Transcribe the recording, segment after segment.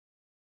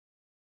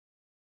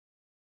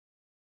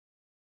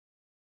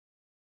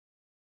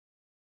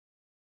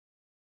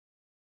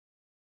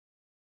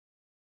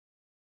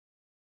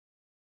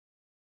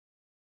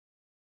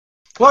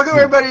Welcome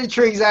everybody to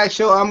Tree Exact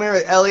Show. I'm here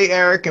with Ellie,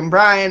 Eric, and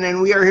Brian,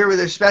 and we are here with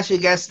a special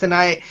guest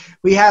tonight.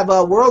 We have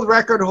a world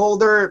record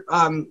holder,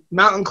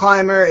 mountain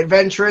climber,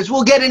 adventurous.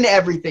 We'll get into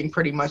everything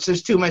pretty much.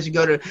 There's too much to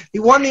go to.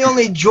 The one, the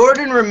only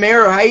Jordan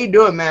Romero. How you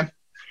doing, man?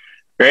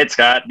 Great,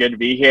 Scott. Good to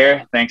be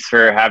here. Thanks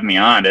for having me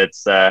on.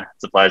 It's a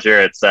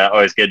pleasure. It's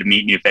always good to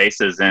meet new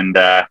faces and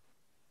talk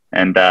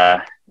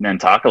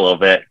a little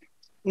bit.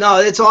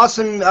 No, it's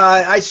awesome.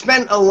 I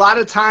spent a lot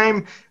of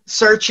time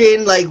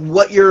searching like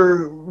what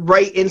your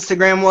right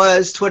Instagram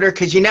was, Twitter,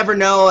 because you never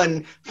know.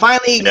 And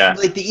finally,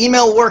 like the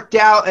email worked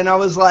out, and I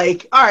was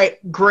like, "All right,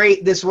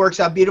 great, this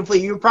works out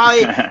beautifully." You were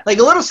probably like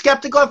a little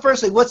skeptical at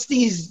first, like, "What's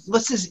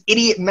this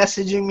idiot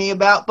messaging me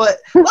about?" But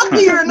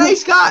luckily, you're a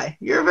nice guy.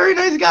 You're a very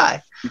nice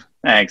guy.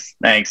 Thanks.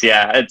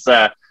 Yeah, it's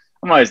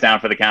I'm always down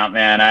for the count,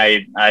 man.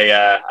 I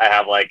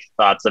have like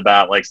thoughts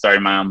about like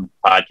starting my own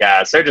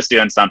podcast or just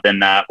doing something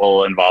that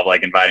will involve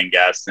like inviting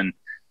guests, and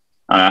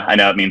I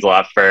know it means a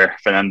lot for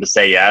them to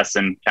say yes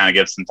and kind of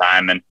give some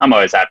time, and I'm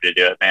always happy to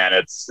do it, man.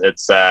 It's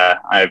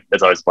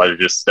always a pleasure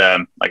just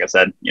like I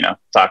said,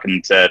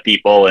 talking to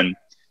people and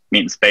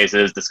meeting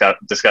spaces,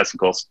 discussing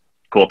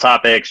cool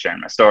topics,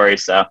 sharing my story.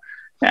 So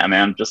yeah,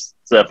 man, just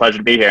it's a pleasure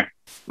to be here.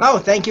 Oh,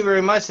 thank you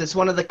very much. It's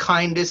one of the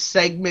kindest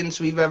segments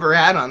we've ever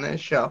had on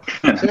this show.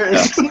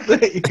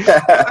 Seriously.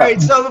 All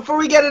right, so before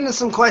we get into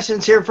some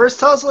questions here, first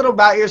tell us a little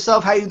about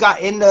yourself, how you got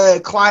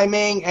into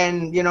climbing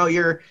and,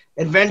 your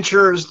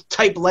adventures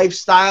type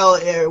lifestyle,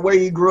 where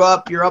you grew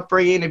up, your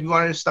upbringing, if you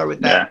wanted to start with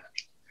that.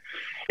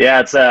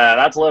 Yeah, it's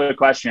that's a loaded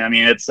question. I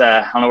mean, it's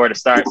I don't know where to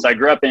start. So I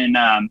grew up in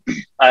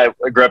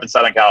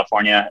Southern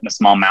California in a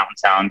small mountain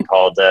town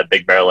called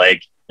Big Bear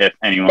Lake, if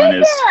anyone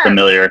is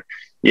familiar.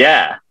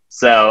 Yeah.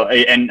 So,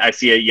 and I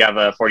see you have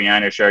a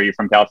 49er show. Are you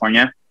from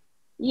California?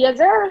 Yes,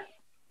 sir.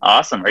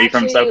 Awesome. Are you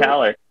from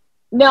SoCal? Or?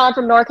 No, I'm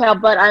from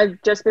NorCal, but I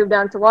just moved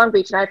down to Long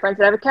Beach, and I have friends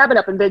that have a cabin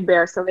up in Big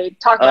Bear, so they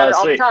talk about it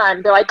all the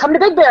time. They're like, "Come to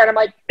Big Bear," and I'm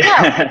like,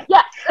 "Yeah,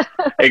 yes."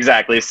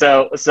 Exactly.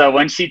 So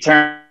when she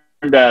turned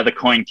the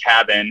coin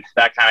cabin,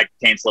 that kind of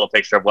paints a little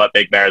picture of what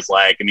Big Bear is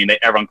like. I mean,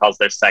 everyone calls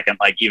their second,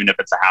 like even if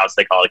it's a house,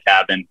 they call it a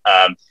cabin.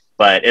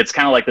 But it's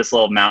kind of like this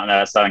little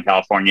mountain, Southern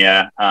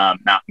California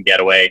mountain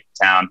getaway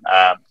town,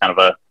 kind of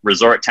a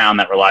resort town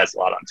that relies a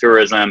lot on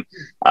tourism,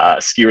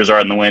 ski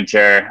resort in the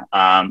winter,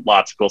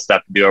 lots of cool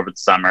stuff to do over the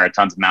summer,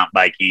 tons of mountain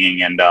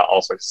biking and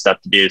all sorts of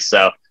stuff to do.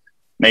 So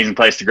amazing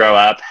place to grow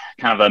up,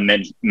 kind of a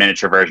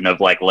miniature version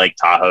of like Lake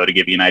Tahoe to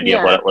give you an idea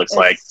of what it looks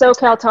like.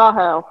 SoCal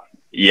Tahoe.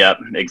 Yep,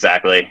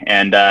 exactly.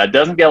 And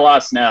doesn't get a lot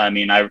of snow. I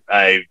mean,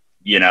 I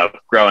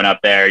growing up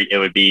there, it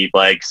would be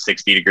like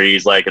 60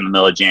 degrees, like in the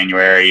middle of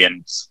January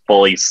and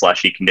fully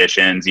slushy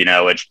conditions,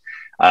 which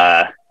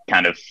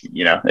kind of,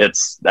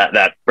 it's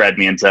that bred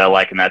me into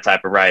liking that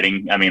type of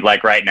riding. I mean,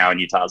 like right now in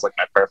Utah is like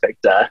my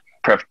perfect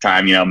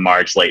time,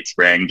 March, late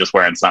spring, just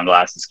wearing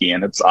sunglasses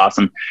skiing. It's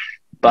awesome.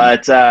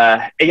 But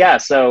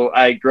so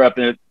I grew up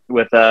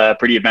with a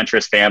pretty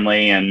adventurous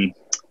family and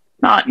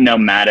not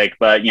nomadic,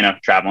 but,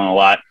 traveling a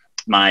lot.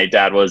 My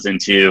dad was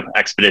into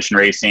expedition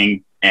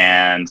racing,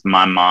 and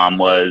my mom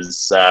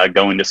was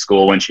going to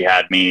school when she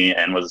had me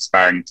and was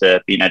aspiring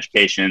to be an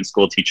education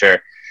school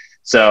teacher.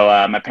 So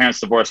my parents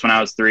divorced when I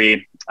was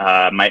 3.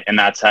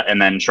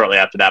 And then shortly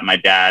after that, my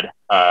dad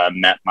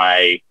met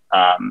my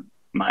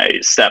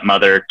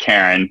stepmother,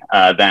 Karen,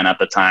 then at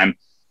the time,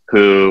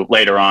 who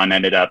later on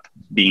ended up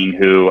being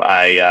who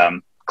I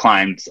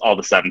climbed all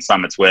the 7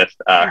 summits with,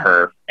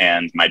 her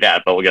and my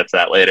dad. But we'll get to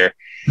that later.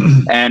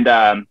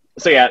 And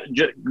so yeah,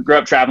 grew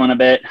up traveling a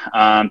bit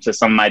to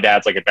some of my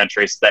dad's like adventure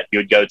races that he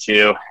would go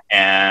to,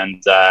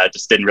 and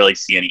just didn't really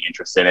see any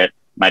interest in it.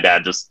 My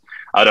dad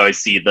I'd always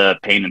see the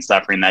pain and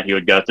suffering that he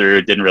would go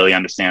through. Didn't really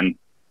understand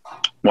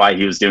why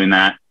he was doing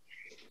that.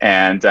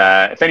 And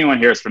if anyone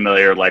here is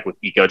familiar, like with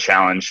Eco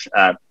Challenge,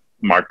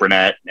 Mark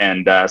Burnett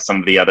and some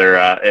of the other,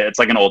 it's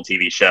like an old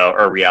TV show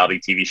or a reality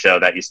TV show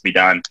that used to be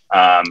done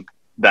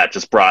that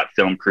just brought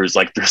film crews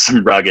like through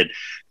some rugged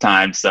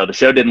times. So the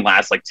show didn't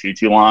last like too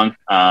long.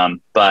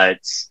 But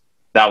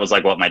that was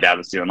like what my dad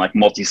was doing, like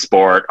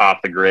multi-sport,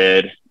 off the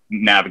grid,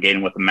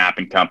 navigating with a map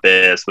and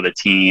compass with a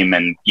team,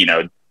 and,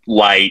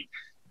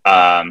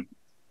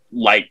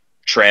 light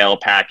trail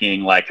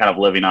packing, like kind of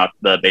living off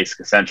the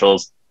basic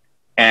essentials.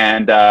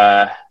 And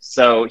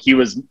so he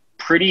was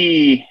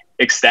pretty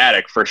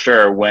ecstatic for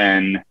sure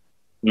when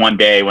one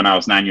day when I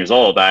was 9 years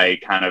old, I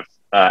kind of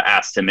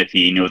asked him if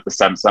he knew what the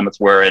 7 summits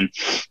were, and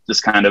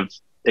just kind of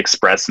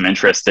expressed some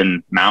interest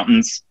in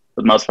mountains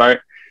for the most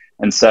part.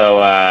 And so,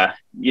 I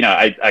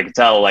could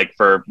tell, like,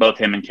 for both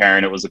him and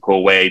Karen, it was a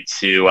cool way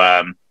to,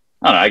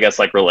 I guess,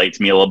 like, relate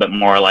to me a little bit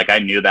more. Like, I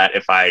knew that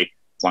as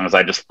long as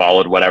I just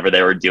followed whatever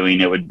they were doing,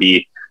 it would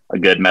be a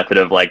good method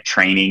of, like,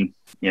 training,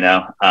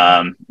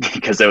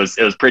 because it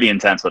was pretty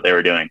intense what they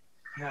were doing.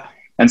 Yeah.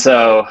 And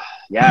so,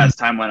 as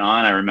time went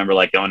on, I remember,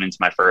 like, going into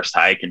my first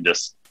hike and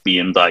just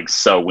being like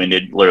so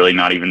winded, literally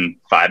not even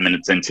 5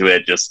 minutes into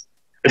it, just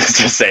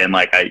saying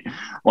like I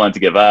wanted to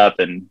give up,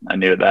 and I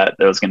knew that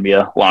there was going to be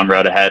a long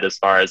road ahead as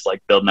far as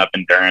like building up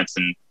endurance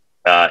and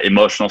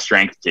emotional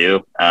strength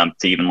too, to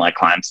even like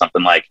climb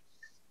something like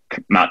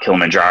Mount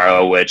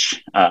Kilimanjaro,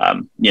 which,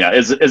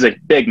 is a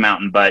big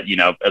mountain, but,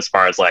 as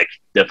far as like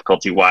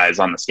difficulty wise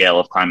on the scale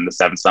of climbing the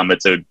 7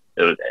 summits, it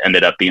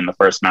ended up being the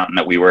first mountain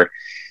that we were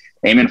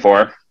aiming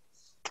for.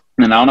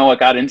 And I don't know what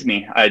got into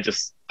me. I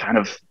just kind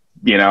of,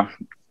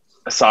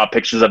 saw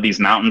pictures of these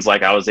mountains.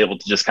 Like I was able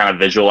to just kind of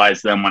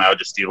visualize them when I would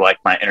just do like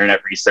my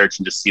internet research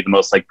and just see the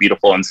most like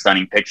beautiful and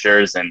stunning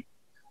pictures, and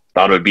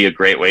thought it would be a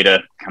great way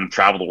to kind of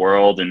travel the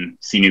world and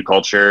see new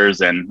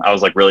cultures. And I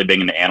was like really big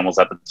into animals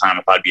at the time.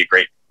 I thought it'd be a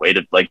great way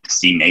to like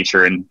see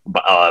nature and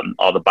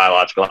all the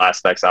biological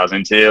aspects I was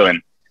into.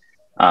 And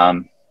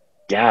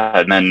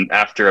and then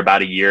after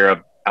about a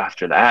year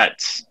after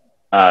that,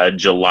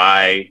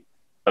 July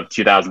of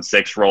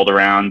 2006 rolled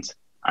around.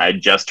 I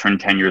had just turned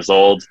 10 years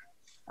old.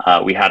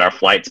 We had our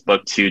flights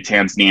booked to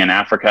Tanzania and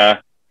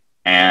Africa,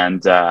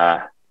 and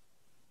I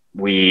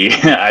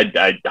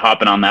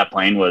hopping on that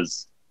plane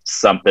was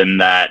something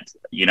that,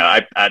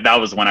 that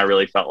was when I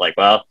really felt like,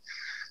 well,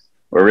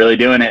 we're really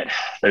doing it.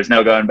 There's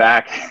no going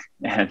back.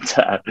 And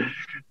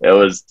it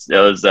was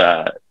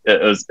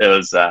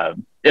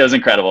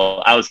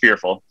incredible. I was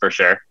fearful for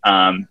sure.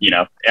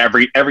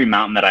 Every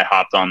mountain that I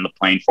hopped on the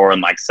plane for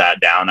and like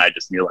sat down, I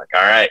just knew like,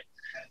 all right,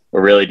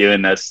 we're really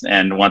doing this.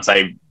 And once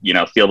I,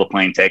 feel the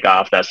plane take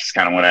off, that's just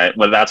kind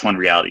of that's when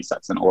reality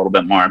sets in a little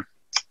bit more.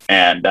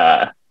 And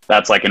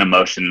that's like an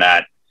emotion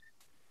that,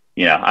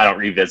 I don't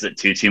revisit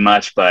too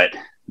much, but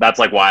that's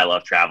like why I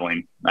love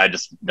traveling. I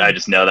just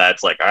know that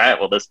it's like, all right,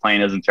 well, this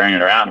plane isn't turning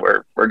it around.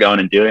 We're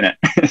going and doing it.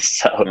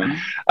 So,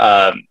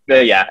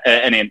 but yeah.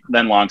 And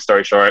then long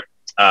story short,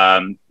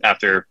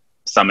 after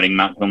summiting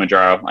Mount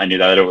Kilimanjaro, I knew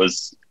that it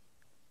was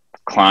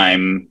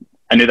going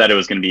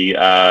to be,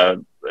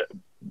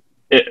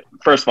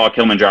 first of all,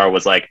 Kilimanjaro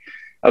was like,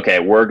 okay,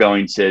 we're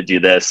going to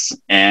do this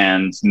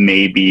and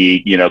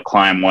maybe,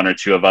 climb one or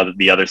two of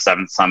the other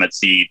 7 summits,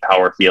 see how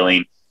we're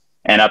feeling.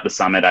 And at the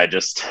summit, I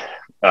just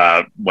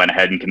went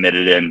ahead and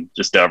committed and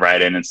just dove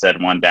right in and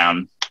said, 1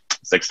 down,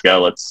 6 to go.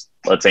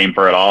 Let's aim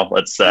for it all.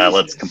 Let's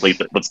complete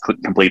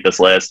this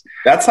list.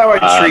 That's how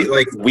I treat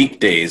like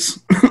weekdays.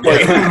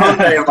 Like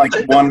Monday, I'm like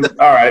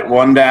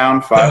 1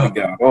 down, 5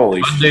 to go.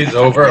 Holy shit. Monday's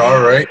over.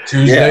 All right.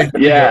 Tuesday.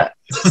 Yeah.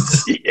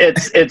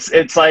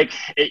 It's like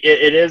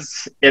it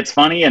is. It's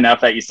funny enough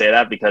that you say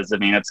that, because I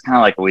mean it's kind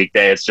of like a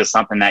weekday. It's just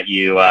something that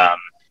you I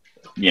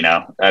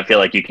feel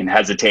like you can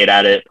hesitate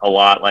at it a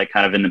lot, like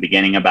kind of in the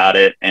beginning about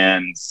it,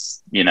 and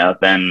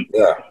then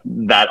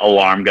that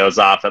alarm goes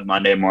off at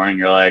Monday morning.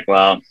 You're like,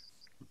 well,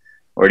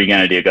 what are you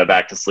gonna do? Go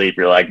back to sleep?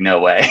 You're like,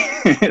 no way.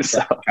 So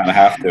kind of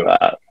have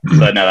to.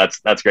 But no,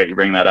 that's great you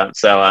bring that up.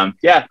 So I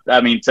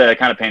mean, to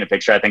kind of paint a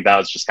picture, I think that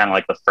was just kind of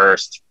like the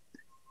first,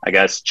 I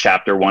guess,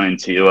 chapter 1 and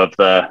 2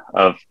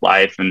 of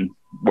life, and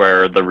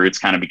where the roots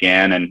kind of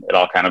began, and it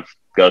all kind of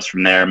goes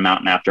from there,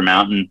 mountain after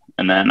mountain.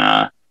 And then,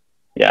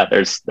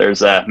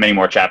 there's many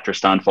more chapters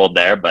to unfold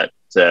there, but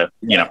it's a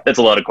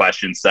load of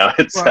questions. So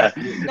it's a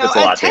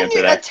lot to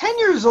answer that. At 10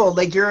 years old,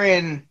 like you're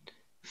in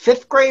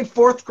 5th grade,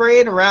 4th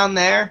grade, around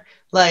there,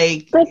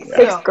 like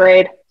 6th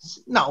grade.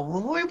 No,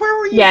 where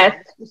were you?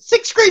 Yes.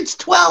 6th grade's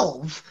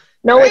 12.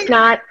 No, right? It's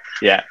not.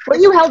 Yeah. Were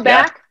you held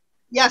back?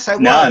 Yes, I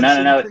was.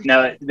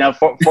 No.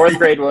 Fourth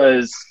grade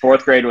was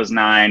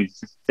 9.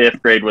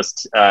 5th grade was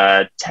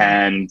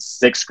 10.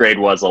 6th grade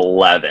was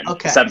 11.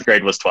 Okay. 7th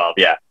grade was 12.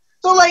 Yeah.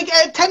 So like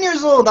at 10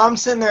 years old, I'm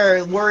sitting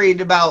there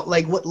worried about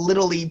like what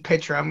little league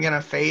pitcher I'm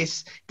gonna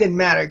face. Didn't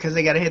matter because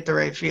they got to hit the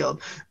right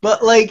field.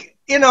 But like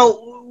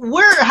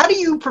how do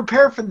you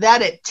prepare for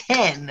that at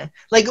 10?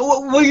 Like,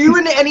 were you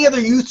into any other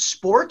youth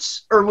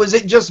sports, or was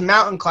it just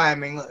mountain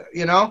climbing?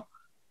 I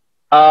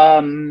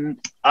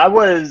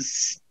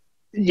was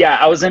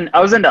into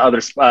other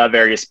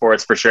various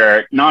sports for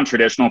sure.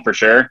 Non-traditional for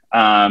sure.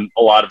 A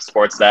lot of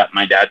sports that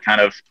my dad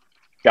kind of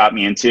got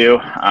me into,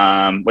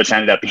 which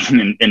ended up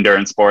being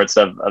endurance sports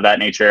of that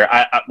nature.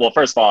 Well,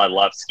 first of all, I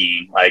love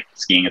skiing. Like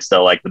skiing is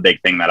still like the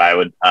big thing that I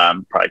would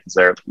probably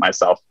consider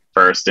myself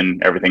first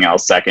and everything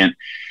else second.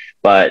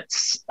 But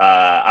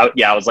I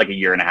was like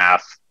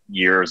 1.5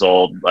 years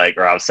old,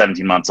 or I was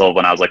 17 months old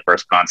when I was like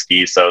first on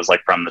skis. So it was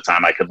like from the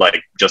time I could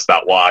like just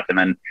about walk, and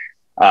then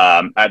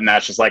and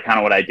that's just like kind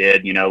of what I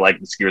did. Like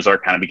the ski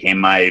resort kind of became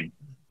my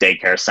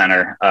daycare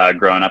center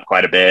growing up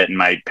quite a bit, and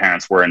my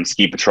parents were in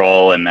ski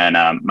patrol, and then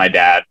my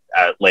dad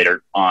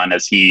later on,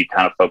 as he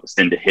kind of focused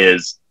into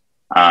his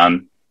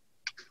followed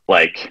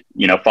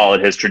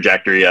his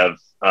trajectory of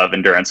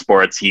endurance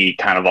sports, he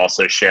kind of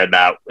also shared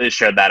that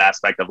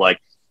aspect of like,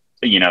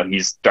 he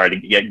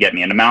started to get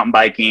me into mountain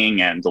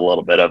biking and a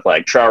little bit of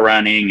like trail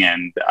running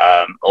and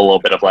a little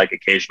bit of like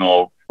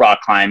occasional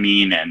rock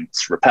climbing and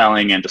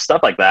rappelling and just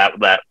stuff like that.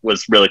 That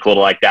was really cool to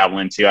like dabble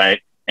into. I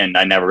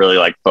never really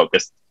like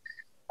focused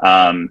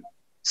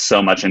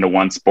so much into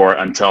one sport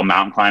until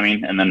mountain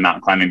climbing. And then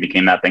mountain climbing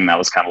became that thing that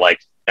was kind of like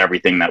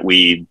everything that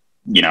we,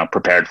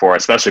 prepared for,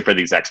 especially for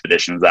these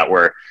expeditions that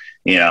were,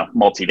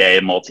 multi-day,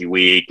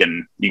 multi-week,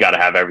 and you got to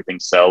have everything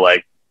so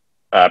like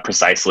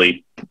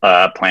precisely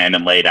planned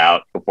and laid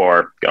out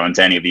before going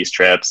to any of these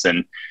trips.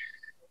 And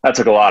that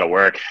took a lot of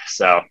work.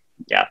 So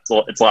yeah,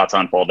 it's a lot to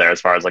unfold there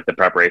as far as like the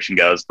preparation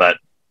goes. But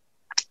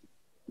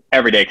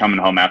every day coming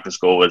home after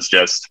school was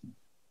just,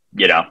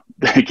 you know,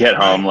 get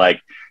home,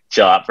 like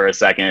chill out for a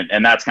second.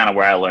 And that's kind of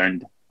where I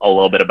learned a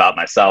little bit about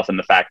myself and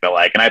the fact that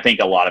like, and I think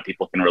a lot of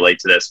people can relate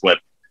to this with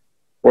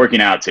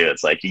working out too.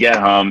 It's like you get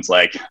home, it's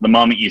like the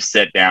moment you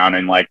sit down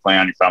and like play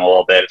on your phone a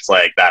little bit, it's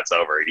like that's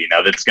over. You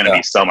know, it's going to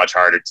be so much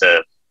harder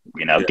to,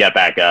 you know, get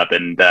back up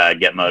and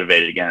get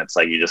motivated again. It's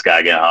like you just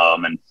gotta get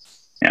home and,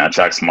 you know,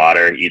 chug some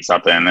water, eat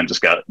something, and then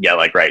just get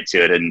like right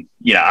to it. And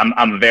you know,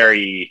 I'm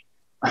very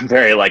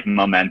like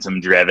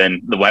momentum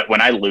driven. When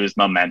I lose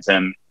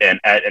momentum, and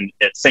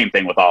it's same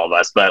thing with all of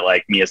us, but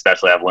like me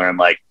especially, I've learned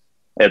like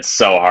it's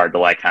so hard to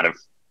like kind of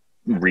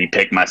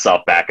re-pick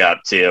myself back up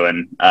too.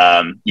 And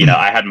you know,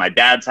 I had my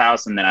dad's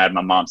house and then I had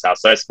my mom's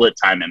house, so I split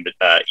time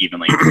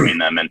evenly between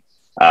them. And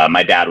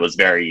my dad was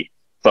very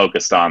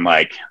focused on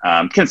like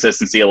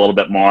consistency a little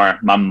bit more.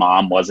 My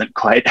mom wasn't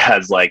quite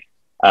as like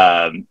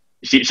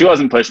she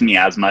wasn't pushing me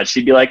as much.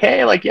 She'd be like,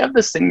 hey, like you have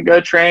this thing to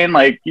go train,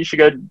 like you should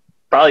go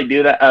probably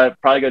do that,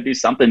 probably go do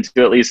something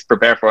to at least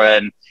prepare for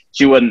it. And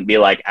she wouldn't be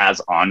like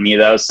as on me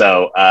though.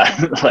 So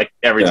like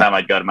every time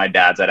I'd go to my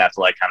dad's, I'd have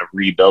to like kind of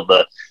rebuild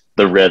the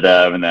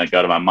rhythm and then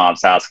go to my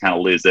mom's house, kind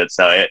of lose it.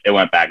 So it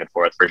went back and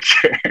forth for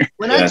sure.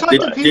 When I talk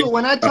to people,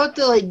 when I talk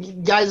to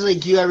like guys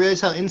like you, I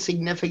realize how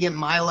insignificant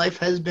my life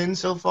has been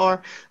so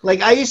far. Like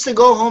I used to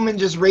go home and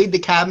just raid the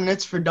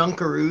cabinets for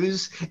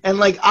Dunkaroos, and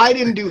like I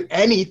didn't do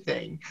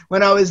anything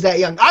when I was that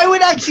young. I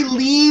would actually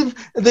leave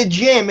the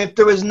gym if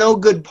there was no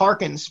good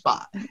parking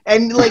spot,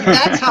 and like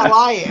that's how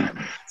I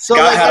am. So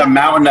Scott like, had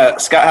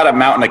a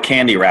mountain of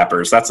candy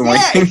wrappers. That's the only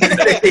thing.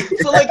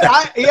 So like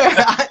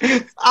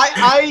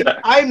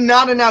I'm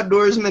not an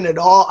outdoorsman at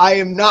all. I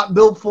am not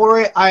built for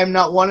it. I am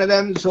not one of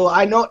them. So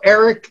I know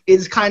Eric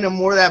is kind of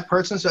more that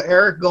person. So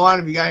Eric, go on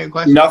if you got any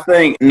questions.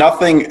 Nothing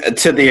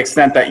to the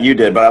extent that you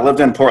did, but I lived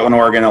in Portland,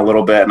 Oregon a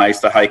little bit, and I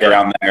used to hike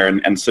around there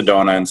and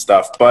Sedona and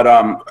stuff. But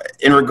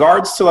in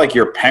regards to like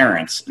your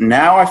parents,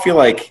 now I feel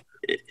like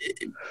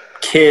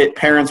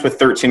parents with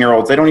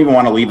 13-year-olds, they don't even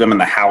want to leave them in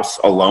the house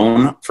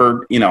alone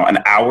for, you know, an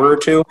hour or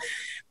two.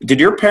 Did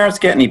your parents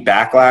get any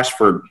backlash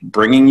for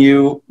bringing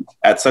you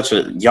at such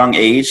a young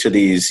age to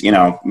these, you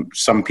know,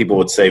 some people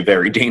would say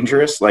very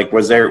dangerous? Like,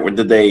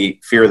 did they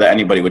fear that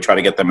anybody would try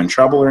to get them in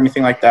trouble or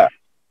anything like that?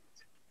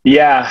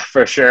 Yeah,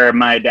 for sure.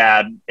 My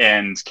dad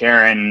and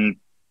Karen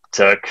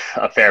took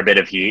a fair bit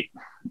of heat.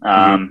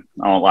 I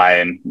won't lie,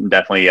 and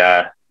definitely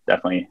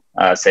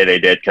say they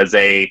did, because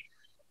I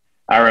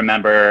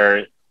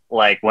remember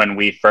like when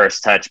we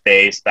first touched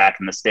base back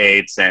in the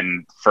States,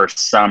 and for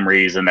some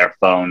reason their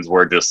phones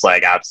were just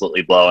like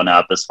absolutely blowing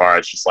up as far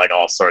as just like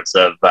all sorts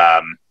of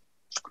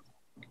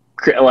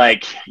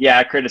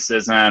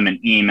criticism and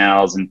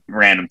emails and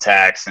random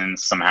texts, and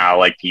somehow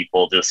like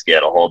people just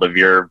get a hold of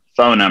your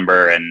phone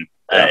number, and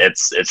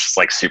it's just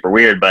like super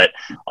weird. But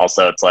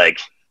also it's like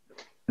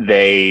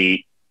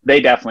they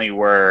definitely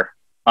were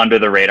under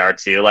the radar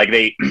too. Like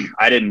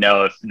I didn't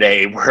know if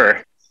they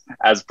were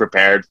as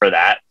prepared for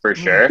that, for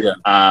sure.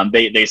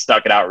 They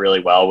stuck it out really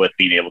well with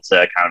being able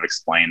to kind of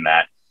explain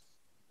that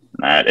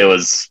it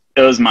was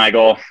my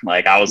goal.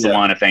 Like I was the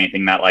one, if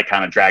anything, that like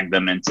kind of dragged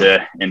them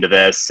into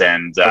this.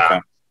 And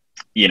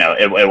you know,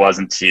 it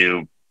wasn't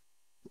too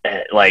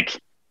like,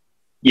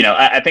 you know,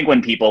 I think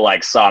when people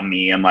like saw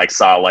me and like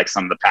saw like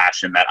some of the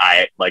passion that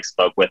I like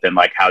spoke with, and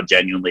like how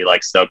genuinely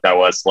like stoked I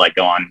was to like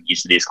go on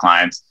each of these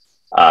climbs,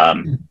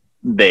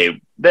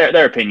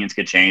 their opinions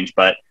could change.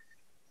 But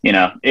you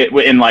know,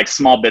 in like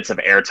small bits of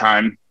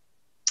airtime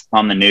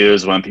on the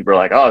news, when people are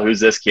like, oh,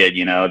 who's this kid?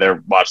 You know,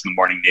 they're watching the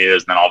morning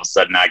news, and then all of a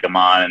sudden I come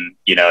on, and,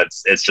 you know,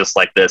 it's just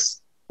like this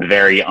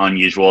very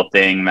unusual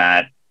thing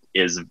that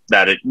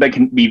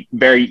can be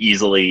very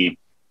easily,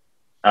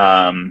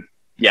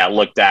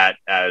 looked at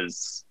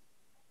as,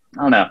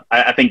 I don't know.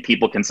 I think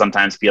people can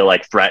sometimes feel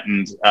like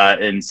threatened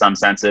in some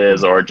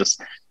senses, or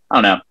just, I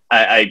don't know.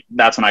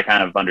 That's when I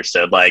kind of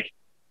understood, like,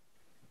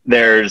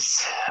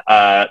 there's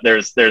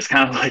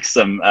kind of like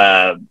some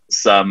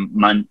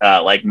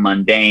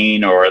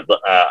mundane, or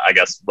I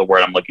guess the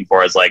word I'm looking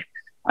for is like,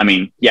 I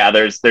mean, yeah,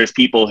 there's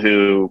people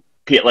who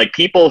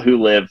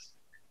live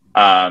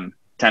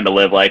tend to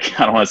live like,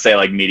 I don't want to say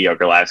like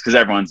mediocre lives, because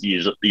everyone's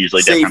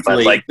usually different,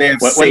 but like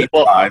lives.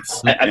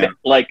 I think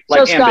like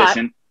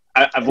ambition.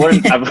 I've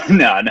learned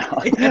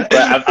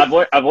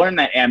but I've learned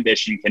that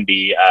ambition can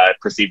be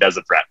perceived as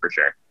a threat, for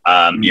sure.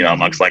 You know,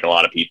 amongst like a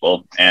lot of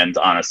people, and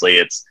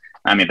honestly,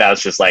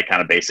 that's just like kind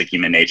of basic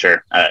human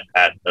nature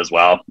as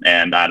well.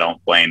 And I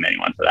don't blame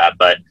anyone for that.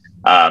 But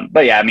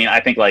yeah, I mean, I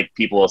think like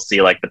people will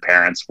see like the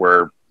parents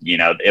were, you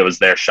know, it was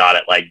their shot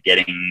at like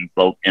getting in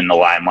the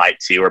limelight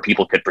too, or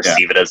people could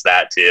perceive it as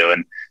that too.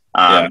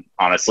 And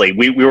honestly,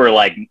 we were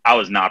like, I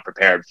was not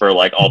prepared for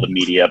like all the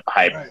media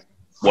hype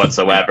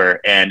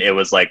whatsoever. And it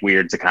was like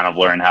weird to kind of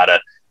learn how to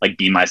like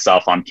be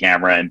myself on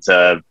camera and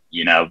to,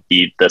 you know,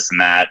 be this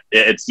and that.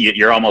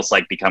 You're almost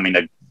like becoming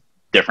a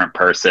different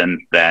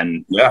person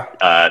than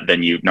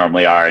you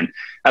normally are. And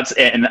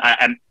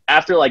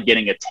after like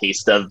getting a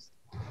taste of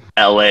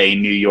LA,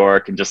 New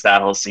York, and just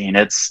that whole scene.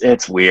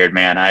 It's weird,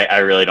 man. I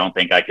really don't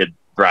think I could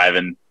thrive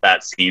in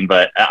that scene,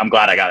 but I'm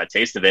glad I got a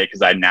taste of it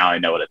because I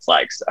know what it's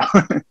like. So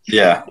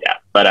yeah.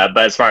 But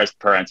as far as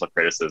parental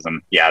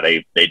criticism, yeah,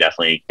 they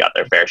definitely got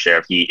their fair share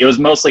of heat. It was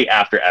mostly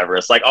after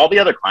Everest. Like all the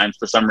other climbs,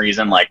 for some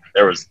reason, like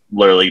there was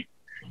literally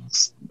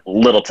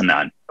little to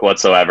none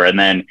whatsoever. And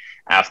then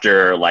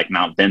after like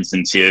Mount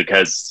Vinson too,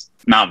 because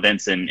Mount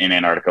Vinson in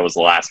Antarctica was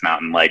the last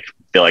mountain. Like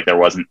I feel like there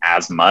wasn't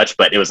as much,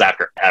 but it was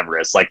after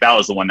Everest. Like that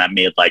was the one that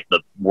made like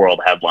the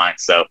world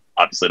headlines. So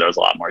obviously there was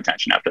a lot more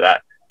attention after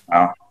that.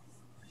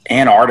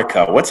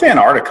 Antarctica. What's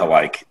Antarctica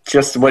like?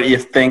 Just what you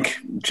think?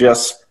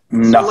 Just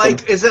nothing.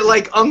 Like, is it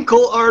like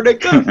Uncle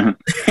Arctica?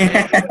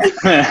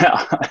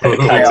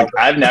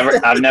 I've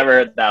never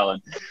heard that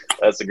one.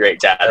 That's a great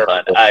dad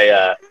fun.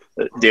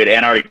 Dude,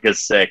 Antarctica's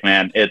sick,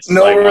 man. It's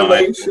no like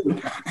relation.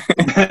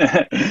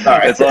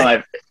 Sorry, it's one of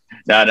my.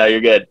 No,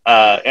 you're good.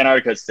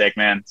 Antarctica's sick,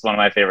 man. It's one of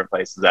my favorite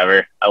places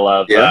ever. I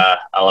love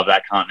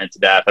that continent to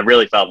death. I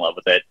really fell in love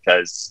with it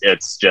because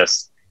it's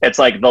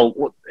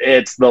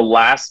the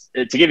last,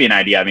 to give you an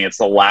idea, I mean, it's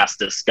the last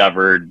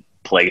discovered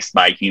place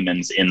by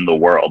humans in the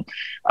world.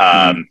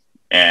 And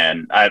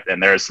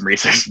there's some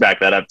research to back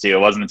that up too. It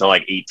wasn't until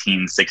like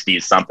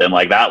 1860s something,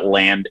 like that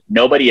land,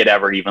 nobody had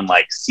ever even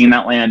like seen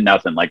that land,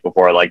 nothing, like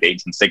before like the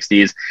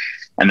 1860s.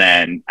 And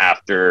then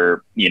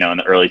after, in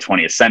the early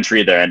 20th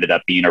century, there ended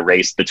up being a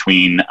race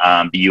between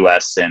the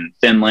US and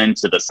Finland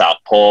to the South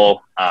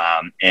Pole.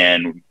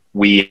 And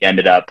we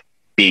ended up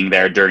being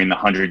there during the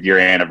 100-year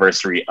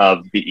anniversary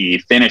of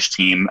the Finnish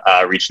team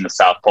reaching the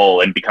South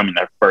Pole and becoming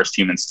the first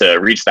humans to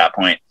reach that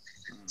point.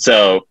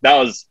 So that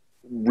was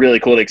really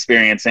cool to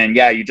experience. And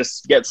yeah, you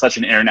just get such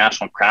an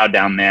international crowd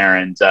down there,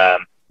 and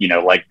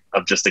like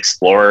of just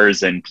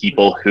explorers and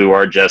people who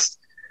are just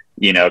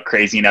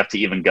crazy enough to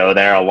even go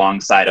there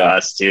alongside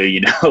us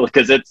too,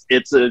 because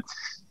it's a,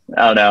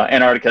 I don't know,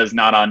 Antarctica is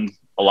not on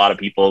a lot of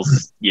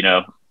people's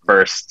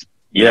first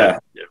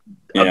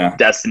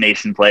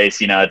destination place.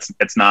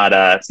 It's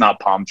not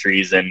palm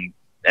trees and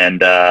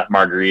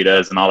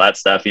margaritas and all that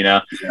stuff, Yeah.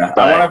 But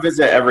I want to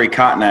visit every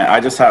continent. I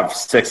just have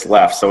 6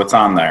 left, so it's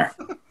on there.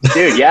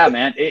 Dude, yeah,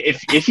 man.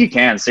 If you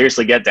can,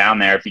 seriously get down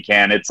there if you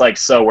can. It's like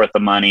so worth the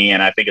money,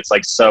 and I think it's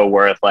like so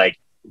worth like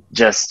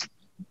just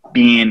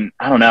being,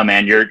 I don't know,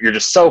 man, you're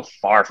just so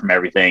far from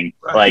everything.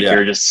 Like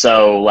you're just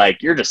so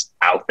like you're just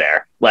out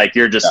there. Like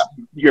you're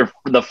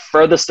the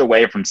furthest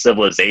away from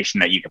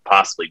civilization that you could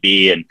possibly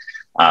be. And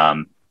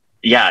and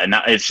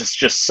it's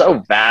just so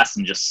vast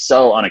and just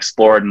so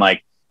unexplored and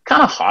like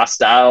kind of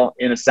hostile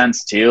in a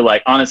sense too.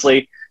 Like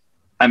honestly,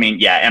 I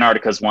mean,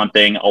 Antarctica is one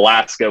thing.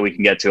 Alaska, we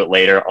can get to it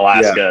later.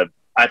 Alaska,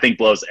 I think,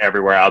 blows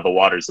everywhere out of the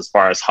waters as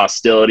far as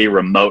hostility,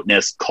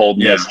 remoteness,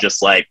 coldness,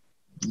 just like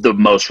the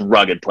most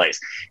rugged place.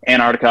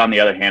 Antarctica, on the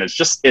other hand, it's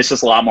just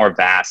a lot more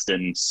vast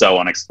and so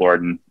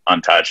unexplored and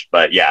untouched.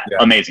 But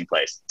amazing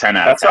place. 10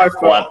 out of 10. That's how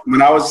I felt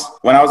when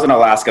I was in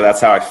Alaska. That's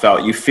how I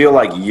felt. You feel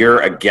like you're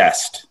a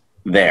guest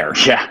there.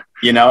 Yeah.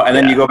 And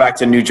then you go back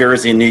to New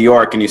Jersey and New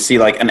York and you see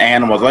like an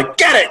animal, like,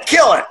 get it,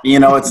 kill it.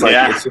 It's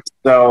like,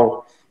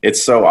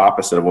 it's so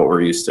opposite of what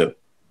we're used to.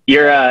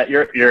 You're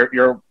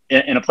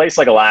in a place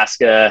like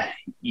Alaska,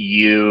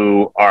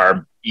 you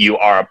are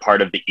a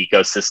part of the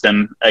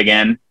ecosystem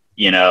again,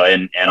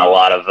 and a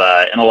lot of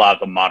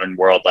the modern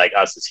world, like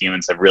us as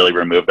humans have really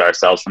removed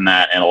ourselves from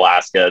that. And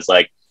Alaska is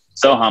like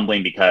so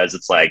humbling because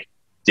it's like,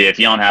 dude, if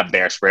you don't have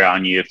bear spray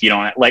on you, if you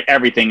don't like,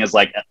 everything is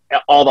like,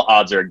 all the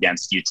odds are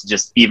against you to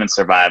just even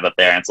survive up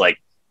there. And it's like,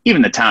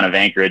 even the town of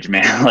Anchorage,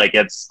 man, like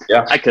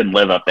I couldn't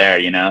live up there,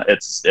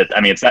 that's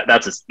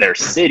their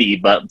city,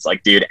 but it's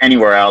like, dude,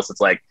 anywhere else,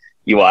 it's like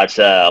you watch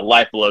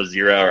Life Below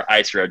Zero or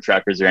Ice Road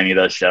Truckers or any of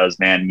those shows,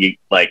 man, you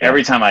like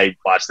every time I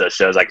watch those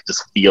shows, I could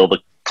just feel the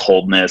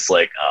coldness,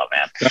 like, oh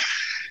man.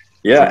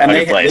 Yeah. And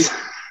they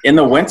in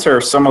the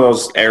winter, some of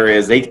those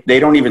areas, they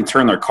don't even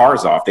turn their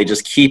cars off. They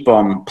just keep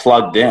them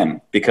plugged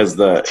in because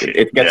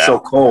it gets so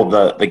cold,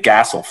 the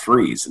gas will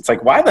freeze. It's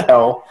like, why the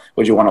hell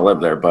would you want to live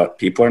there? But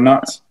people are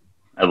nuts.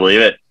 I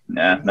believe it.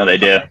 Yeah, no, they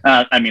do.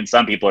 I mean,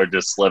 some people are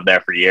just lived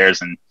there for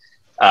years, and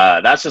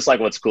that's just like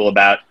what's cool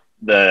about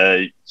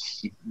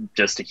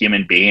just a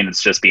human being.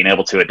 It's just being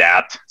able to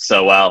adapt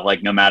so well.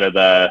 Like no matter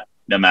the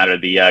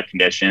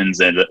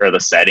conditions or the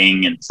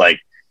setting, and it's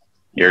like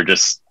you're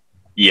just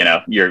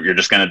you're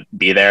just gonna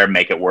be there,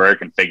 make it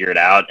work, and figure it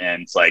out.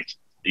 And it's like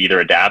either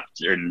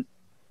adapt and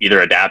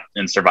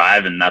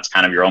survive, and that's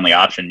kind of your only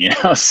option,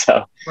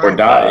 So or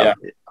die.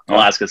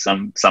 Alaska's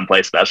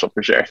someplace special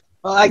for sure.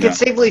 Well, I can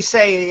safely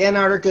say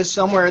Antarctica is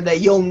somewhere that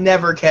you'll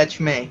never catch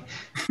me.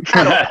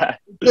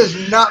 This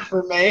is not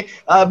for me.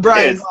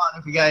 Brian, go on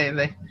if you got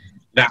anything.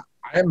 Now,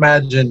 I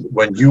imagine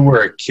when you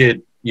were a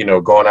kid,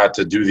 going out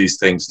to do these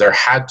things, there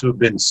had to have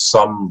been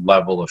some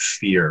level of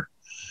fear.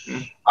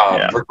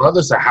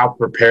 Regardless of how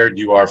prepared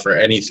you are for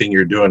anything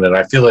you're doing, and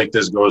I feel like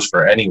this goes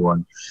for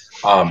anyone,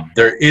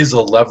 there is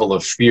a level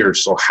of fear.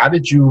 So how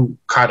did you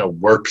kind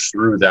of work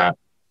through that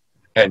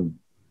and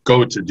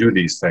go to do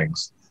these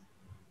things?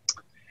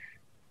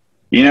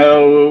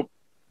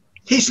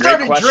 He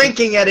started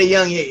drinking at a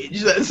young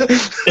age. Oh,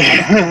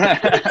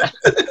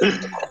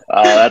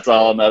 that's a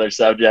whole nother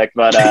subject.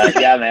 But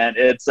yeah, man,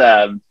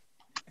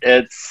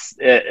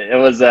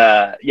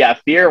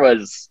 fear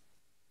was,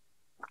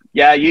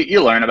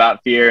 you learn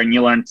about fear, and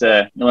you learn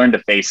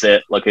to face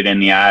it, look it in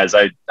the eyes.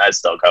 I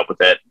still cope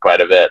with it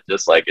quite a bit,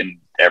 just like in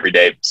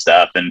everyday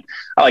stuff. And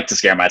I like to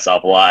scare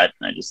myself a lot.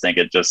 I just think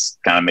it just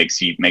kind of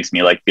makes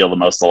me like feel the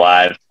most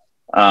alive.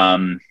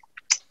 I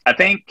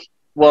think,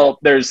 well,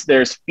 there's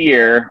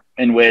fear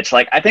in which,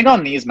 like, I think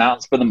on these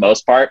mountains for the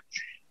most part,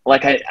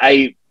 like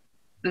it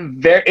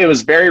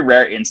was very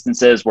rare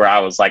instances where I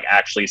was like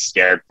actually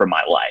scared for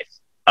my life.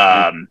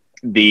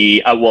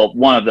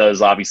 One of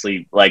those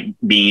obviously, like,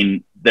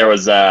 there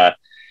was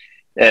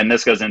and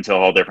this goes into a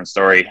whole different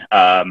story.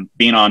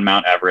 Being on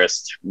Mount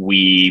Everest,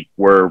 we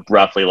were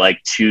roughly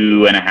like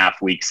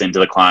 2.5 weeks into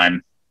the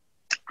climb,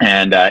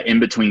 and in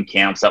between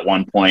camps at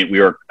one point we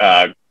were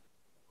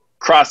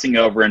crossing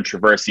over and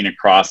traversing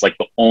across like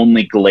the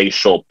only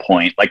glacial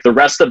point. Like the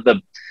rest of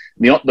the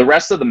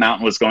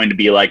mountain was going to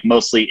be like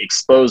mostly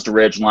exposed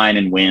ridgeline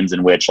and winds,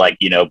 in which, like,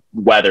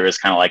 weather is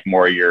kind of like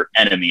more your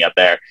enemy up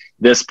there.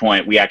 This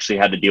point, we actually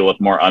had to deal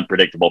with more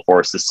unpredictable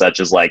forces,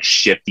 such as like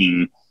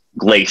shifting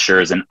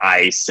glaciers and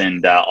ice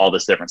and all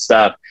this different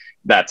stuff.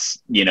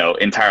 That's,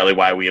 entirely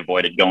why we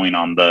avoided going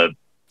on the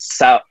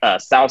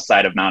south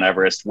side of Mount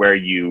Everest, where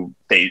you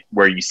see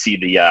where you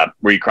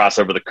cross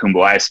over the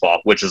Khumbu Icefall,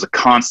 which is a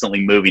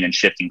constantly moving and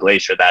shifting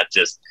glacier that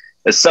just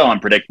is so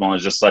unpredictable and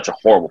is just such a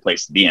horrible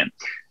place to be in.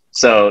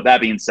 So that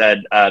being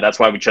said, that's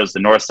why we chose the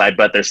north side,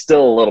 but there's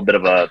still a little bit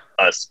of a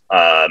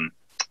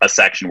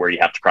section where you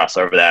have to cross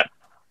over that.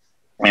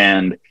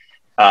 And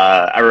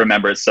I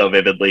remember it so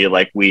vividly.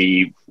 Like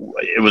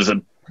it was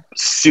a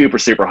super,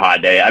 super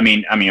hot day. I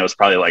mean, it was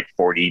probably like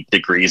 40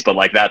 degrees, but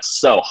like that's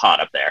so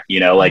hot up there,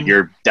 like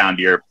you're down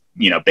to your,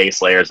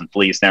 base layers and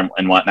fleece and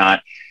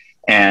whatnot.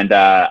 And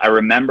I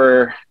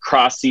remember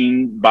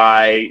crossing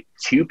by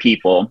two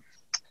people,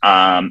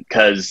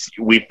 because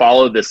we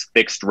followed this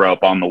fixed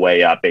rope on the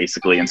way up,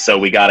 basically. And so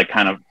we got to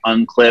kind of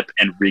unclip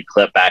and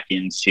reclip back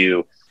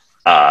into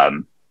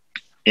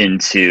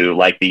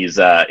like these,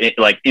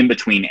 like in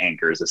between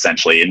anchors,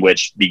 essentially, in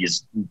which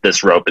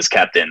this rope is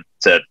kept in,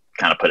 to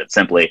kind of put it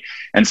simply.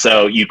 And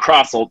so you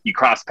cross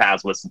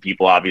paths with some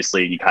people,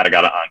 obviously, and you kind of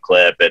got to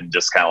unclip and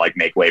just kind of like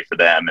make way for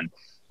them and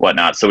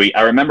whatnot. So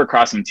I remember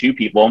crossing two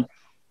people,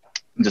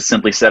 just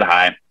simply said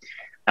hi.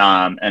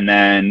 And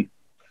then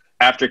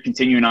after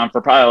continuing on for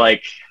probably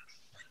like,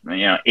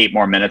 8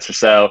 more minutes or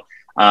so,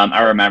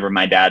 I remember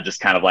my dad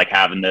just kind of like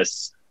having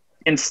this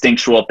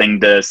instinctual thing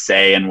to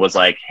say, and was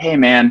like, hey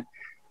man,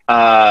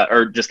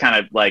 or just kind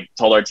of like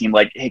told our team,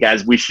 like, hey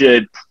guys, we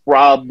should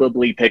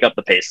probably pick up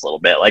the pace a little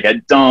bit. Like,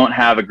 I don't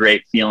have a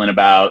great feeling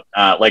about,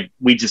 like,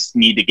 we just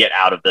need to get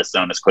out of this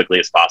zone as quickly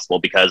as possible,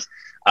 because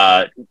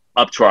up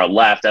to our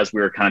left, as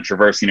we were kind of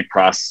traversing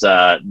across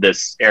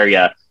this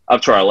area, up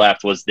to our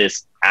left was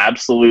this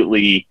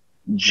absolutely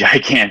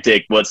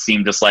gigantic, what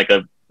seemed just like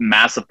a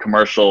massive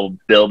commercial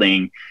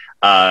building,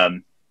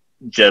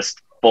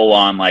 just full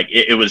on, like,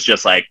 it was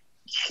just like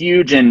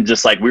huge, and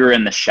just like we were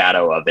in the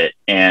shadow of it,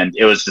 and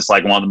it was just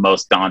like one of the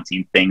most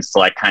daunting things to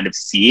like kind of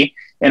see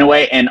in a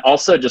way. And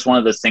also just one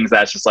of those things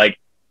that's just like,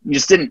 you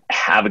just didn't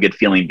have a good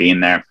feeling being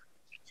there.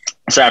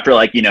 So after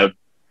like,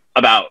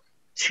 about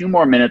 2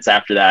 more minutes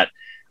after that,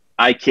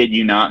 I kid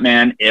you not,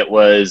 man, it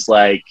was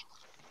like,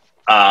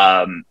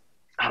 I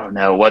don't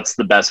know what's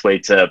the best way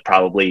to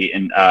try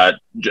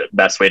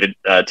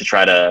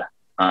to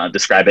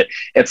describe it.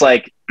 It's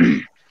like,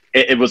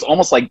 it was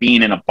almost like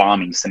being in a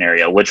bombing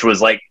scenario, which was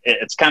like,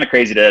 it's kind of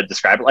crazy to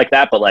describe it like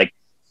that, but like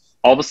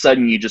all of a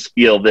sudden you just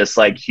feel this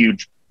like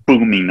huge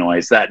booming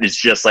noise that is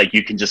just like,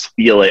 you can just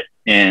feel it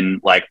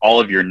in like all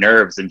of your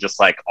nerves, and just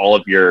like all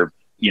of your,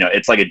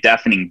 it's like a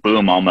deafening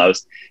boom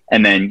almost.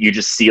 And then you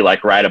just see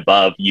like right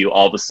above you,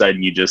 all of a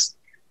sudden you just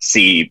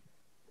see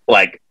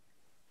like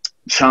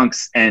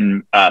chunks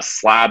and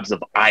slabs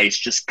of ice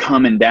just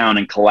coming down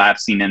and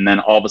collapsing. And then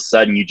all of a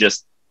sudden you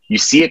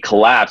see it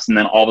collapse, and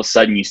then all of a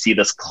sudden you see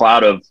this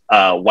cloud of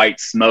white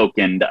smoke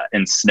and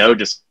snow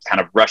just kind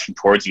of rushing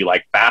towards you,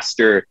 like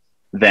faster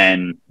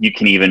than you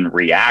can even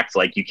react.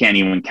 Like you can't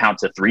even count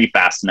to 3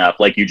 fast enough.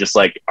 Like you just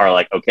like are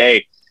like,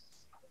 okay,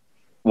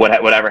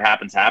 whatever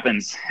happens.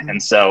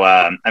 And so,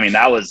 I mean,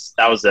 that was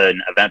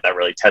an event that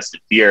really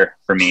tested fear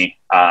for me.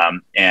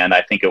 And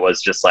I think it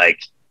was just like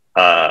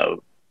a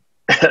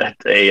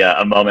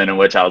moment in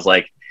which I was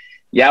like,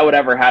 yeah,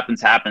 whatever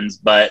happens,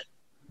 but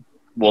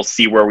we'll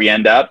see where we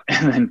end up,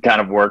 and then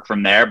kind of work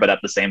from there. But at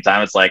the same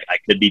time, it's like, I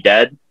could be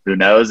dead. Who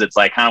knows? It's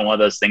like kind of one of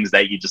those things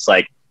that you just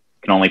like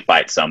can only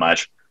fight so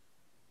much.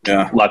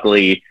 Yeah.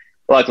 Luckily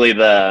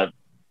the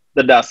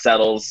dust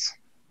settles.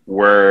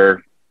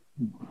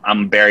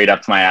 I'm buried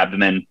up to my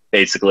abdomen,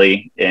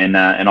 basically, in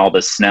all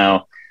this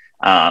snow.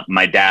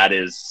 My dad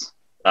is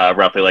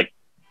roughly like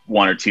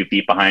 1 or 2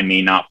 feet behind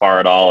me, not far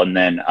at all. And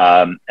then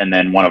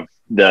one of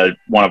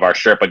our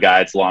Sherpa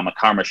guides, Lama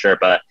Karma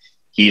Sherpa,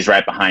 he's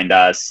right behind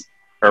us,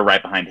 or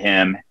right behind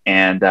him.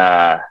 And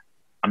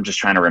I'm just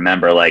trying to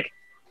remember, like,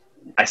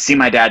 I see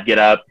my dad get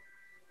up,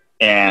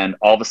 and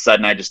all of a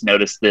sudden I just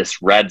noticed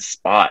this red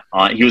spot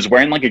on, he was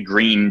wearing like a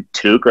green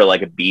toque or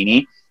like a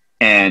beanie,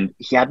 and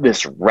he had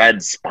this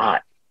red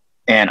spot.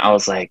 And I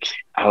was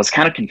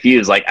kind of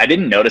confused. Like, I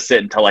didn't notice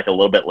it until like a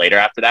little bit later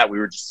after that. We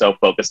were just so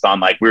focused on,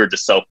 like, we were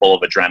just so full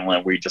of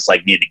adrenaline. We just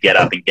like needed to get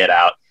up and get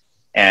out.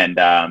 And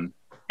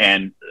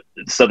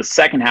so the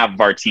second half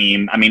of our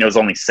team, I mean, it was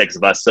only 6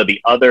 of us. So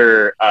the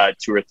other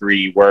 2 or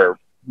 3 were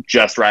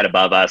just right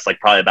above us, like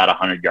probably about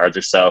 100 yards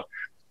or so.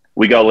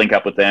 We go link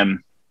up with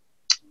them.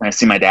 And I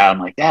see my dad. I'm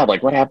like, Dad,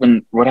 like, what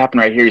happened? What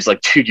happened right here? He's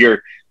like, dude,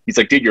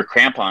 your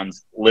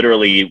crampons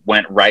literally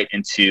went right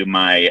into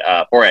my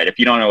forehead. If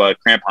you don't know what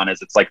a crampon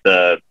is, it's like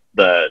the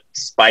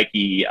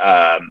spiky,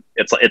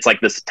 it's like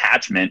this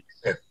attachment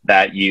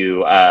that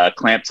you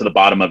clamp to the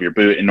bottom of your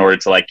boot in order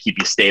to like keep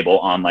you stable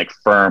on like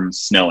firm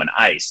snow and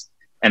ice.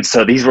 And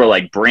so these were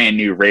like brand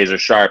new, razor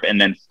sharp. And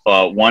then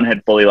one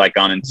had fully like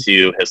gone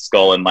into his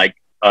skull and like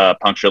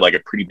punctured like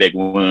a pretty big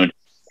wound.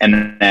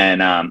 And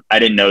then I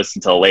didn't notice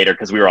until later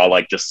because we were all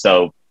like just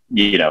so,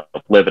 you know,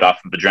 livid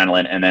off of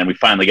adrenaline. And then we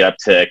finally get up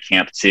to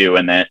camp 2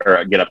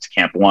 or get up to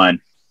camp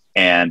 1.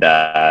 And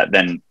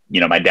then,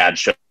 you know, my dad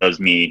shows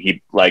me,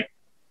 he like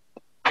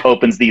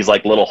opens these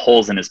like little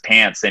holes in his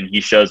pants, and he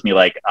shows me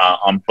like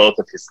on both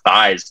of his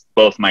thighs,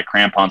 both my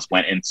crampons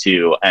went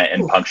into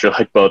and punctured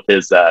like both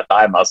his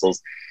thigh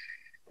muscles.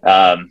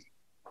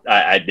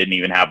 I didn't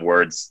even have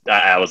words.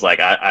 I was like,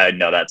 I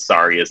know that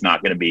sorry is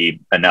not going to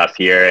be enough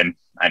here. And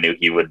I knew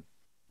he would,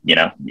 you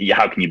know,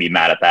 how can you be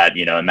mad at that,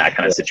 you know, in that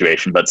kind of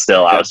situation? But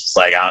still, I was just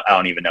like, I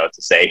don't even know what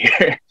to say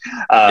here.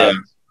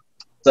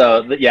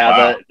 So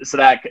wow. So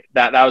that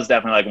was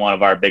definitely like one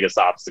of our biggest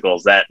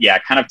obstacles that,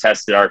 kind of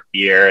tested our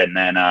fear. And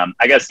then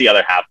I guess the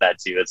other half of that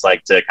too, it's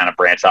like to kind of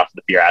branch off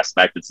the fear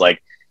aspect. It's like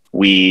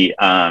there's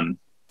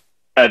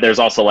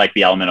also like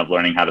the element of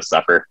learning how to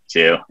suffer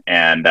too.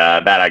 And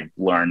that I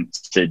learned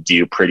to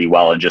do pretty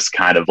well, and just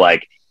kind of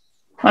like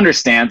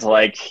understand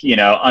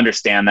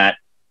that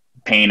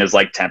pain is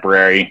like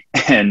temporary,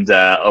 and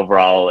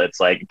overall it's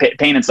like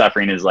pain and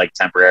suffering is like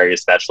temporary,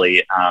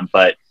 especially.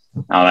 But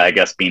I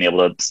guess being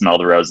able to smell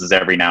the roses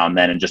every now and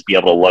then and just be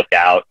able to look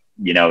out,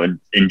 you know, and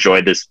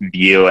enjoy this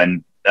view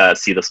and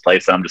see this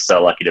place that I'm just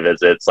so lucky to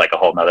visit. It's like a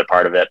whole nother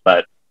part of it.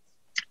 But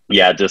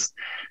yeah, just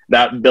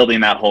that building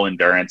that whole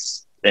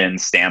endurance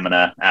and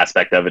stamina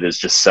aspect of it is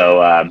just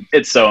so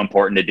it's so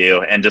important to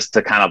do. And just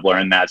to kind of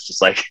learn that, it's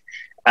just like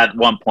at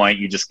one point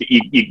you just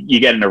you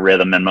get in a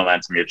rhythm and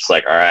momentum. You're just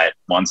like, all right,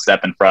 one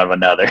step in front of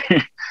another.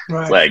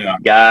 Right, it's like,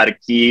 gotta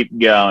keep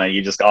going.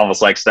 You just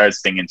almost like start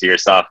singing to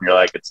yourself, and you're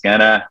like,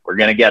 we're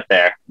gonna get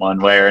there one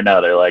way or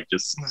another. Like,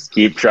 just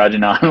keep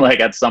trudging on.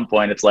 Like, at some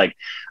point it's like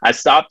I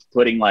stopped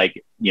putting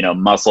like, you know,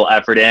 muscle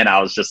effort in.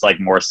 I was just like,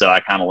 more so I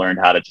kind of learned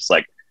how to just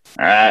like,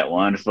 all right,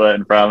 one foot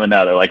in front of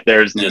another. Like,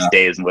 there's just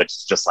days in which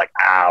it's just like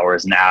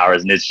hours and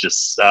hours, and it's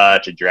just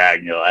such a drag,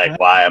 and you're like,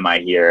 why am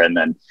I here? And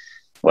then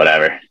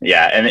whatever.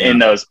 And in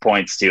those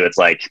points too, it's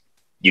like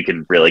you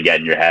can really get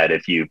in your head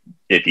if you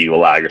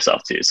allow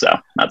yourself to. So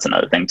that's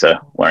another thing to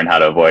learn how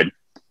to avoid.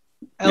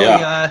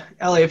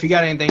 Ellie, if you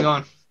got anything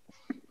on.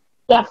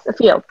 Yes, a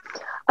few.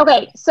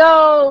 Okay,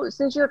 so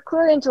since you're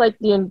clearly into like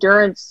the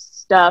endurance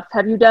stuff,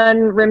 have you done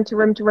rim to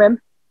rim to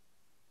rim?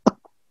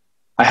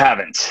 I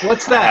haven't.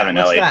 What's that? I haven't,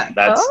 Ellie. I'm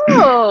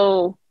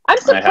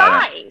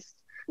surprised.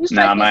 You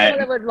strike me someone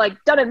that would like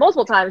done it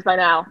multiple times by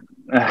now.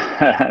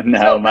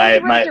 No, so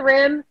rim to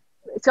rim.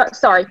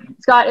 Sorry,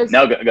 Scott is.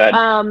 No, go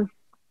ahead.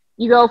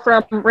 You go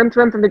from rim to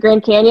rim from the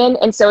Grand Canyon,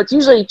 and so it's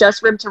usually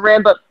just rim to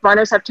rim, but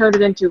runners have turned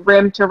it into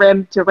rim to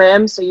rim to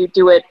rim, so you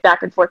do it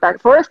back and forth,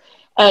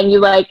 and you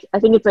like, I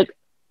think it's like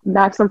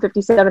maximum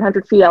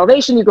 5,700 feet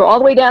elevation. You go all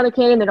the way down the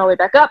canyon, then all the way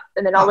back up,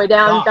 and then all the way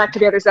down back to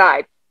the other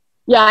side.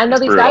 Yeah, I know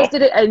these guys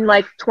did it in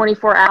like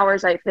 24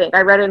 hours, I think.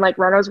 I read in like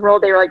Runner's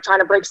World, they were like trying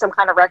to break some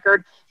kind of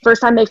record.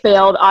 First time they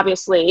failed,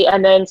 obviously,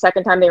 and then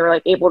second time they were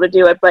like able to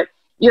do it. But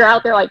you're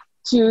out there like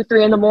 2,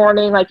 3 in the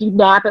morning, like you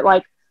nap at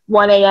like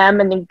 1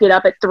 a.m. and then get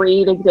up at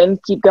 3 to then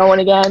keep going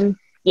again.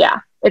 Yeah,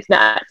 it's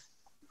nuts.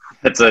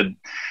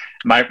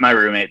 My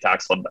roommate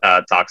talks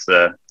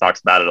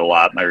about it a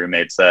lot. My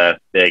roommate's a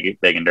big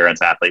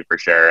endurance athlete for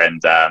sure,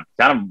 and kind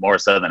of more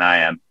so than I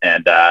am.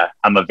 And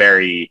I'm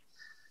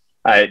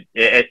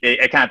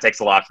it kind of takes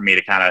a lot for me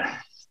to kind of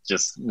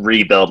just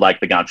rebuild like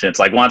the gumption. It's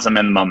like once I'm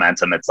in the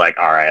momentum, it's like,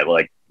 all right,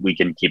 like we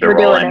can keep it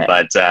rolling.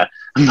 But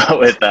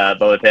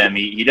with him,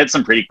 he did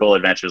some pretty cool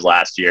adventures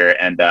last year,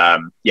 and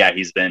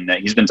he's been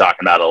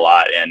talking about it a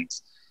lot. And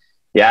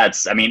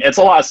there's a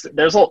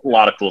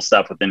lot of cool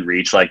stuff within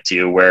Reach, like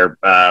too, where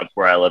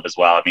I live as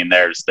well. I mean,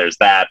 there's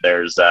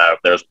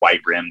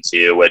White Rim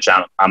too, which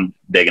I'm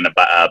big into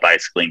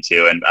bicycling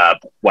too, and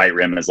White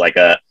Rim is like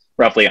a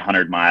roughly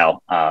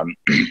 100-mile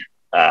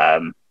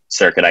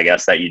circuit, I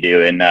guess, that you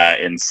do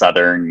in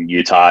southern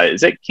Utah.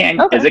 Is it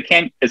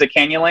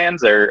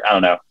Canyonlands, or I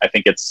don't know? I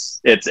think it's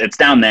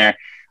down there.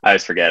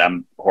 always forget.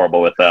 I'm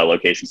horrible with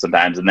location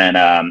sometimes. And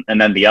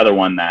then the other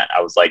one that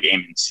I was like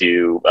aiming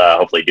to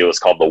hopefully do is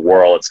called the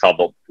Whirl. It's called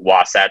the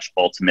Wasatch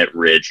Ultimate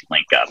Ridge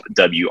Link Up,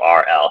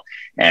 WRL,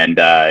 and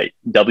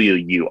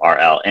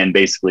WURL. And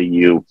basically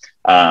you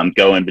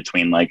go in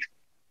between, like,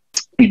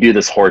 you do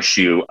this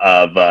horseshoe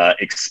of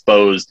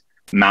exposed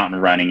mountain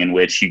running in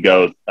which you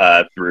go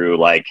through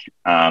like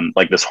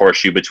this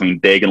horseshoe between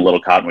Big and Little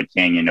Cottonwood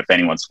Canyon. If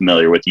anyone's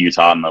familiar with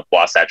Utah and the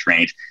Wasatch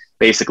Range,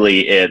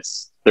 basically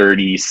it's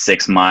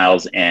 36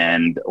 miles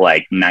and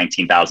like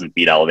 19,000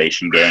 feet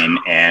elevation gain,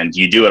 and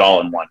you do it all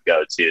in one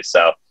go too.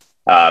 So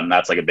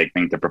that's like a big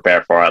thing to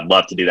prepare for. I'd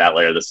love to do that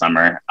later this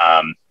summer.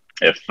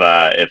 If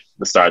the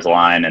stars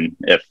align and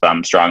if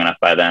I'm strong enough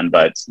by then.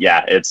 But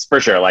yeah, it's for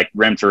sure like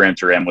rim to rim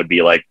to rim would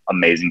be like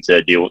amazing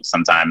to do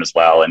sometime as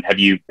well. And have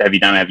you been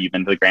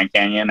to the Grand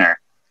Canyon or?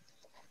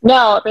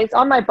 No, but it's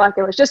on my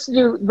bucket list just to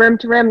do rim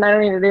to rim. I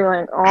don't even do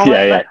like all of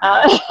it. But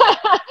I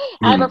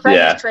have a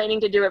friend who's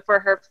training to do it for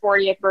her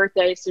 40th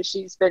birthday, so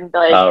she's been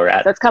like, oh,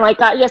 right. So it's kind of like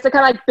that. Yes, it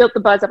kind of like built the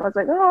buzz up. I was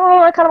like, oh,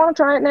 I kind of want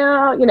to try it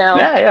now. You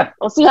know,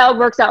 We'll see how it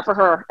works out for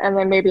her, and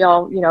then maybe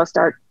I'll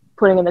start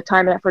putting in the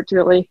time and effort to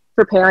really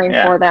preparing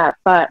for that.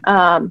 But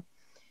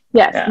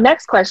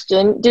next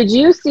question. Did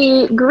you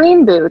see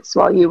green boots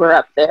while you were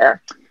up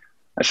there?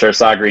 I sure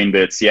saw green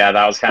boots. Yeah,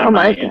 that was kind of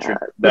my intro.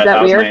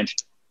 That was weird?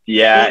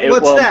 Yeah.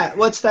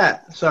 What's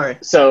that? Sorry.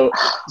 So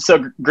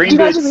green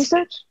boots. Did you guys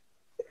research?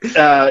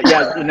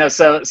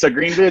 So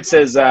green boots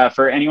is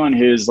for anyone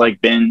who's like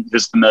been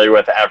just familiar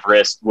with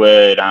Everest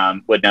would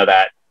know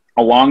that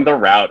along the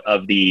route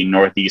of the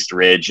northeast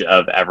ridge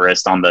of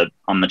Everest on the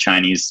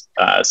Chinese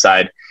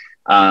side,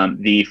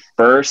 the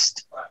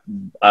first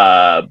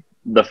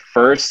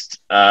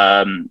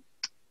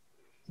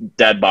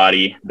dead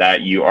body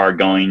that you are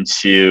going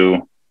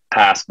to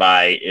pass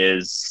by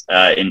is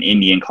an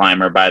Indian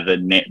climber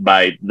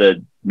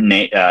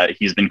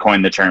he's been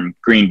coined the term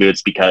green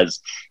boots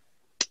because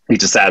he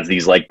just has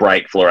these like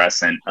bright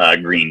fluorescent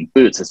green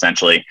boots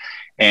essentially,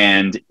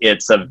 and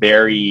it's a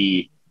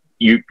very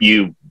you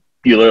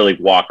literally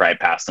walk right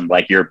past him,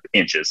 like you're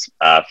inches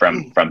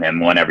from him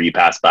whenever you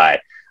pass by.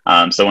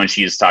 So when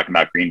she's talking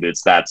about green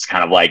boots, that's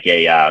kind of like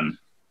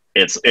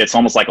it's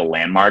almost like a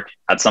landmark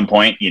at some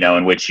point,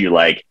 in which you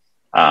like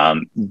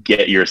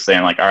you're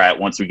saying like, all right,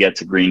 once we get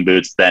to green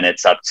boots, then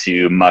it's up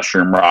to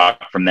Mushroom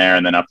Rock from there,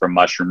 and then up from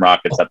Mushroom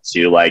Rock, it's up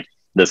to like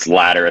this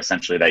ladder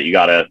essentially that you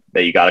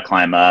gotta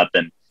climb up.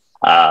 And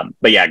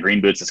but yeah,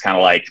 green boots is kind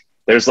of like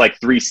there's like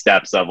 3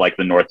 steps of like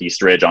the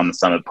northeast ridge on the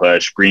summit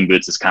push. Green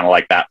boots is kind of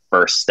like that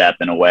first step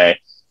in a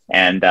way.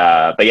 And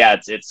but yeah,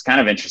 it's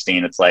kind of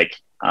interesting. It's like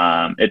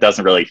it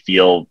doesn't really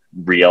feel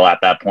real at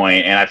that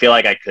point, and I feel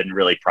like I couldn't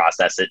really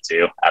process it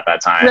too at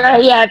that time.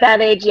 Yeah, at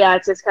that age,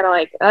 it's just kind of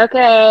like,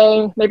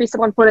 okay, maybe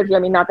someone put it here. I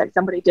mean, not that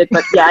somebody did,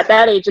 but yeah, at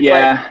that age, it's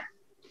like.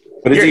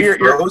 But is he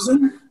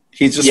frozen?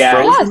 He's just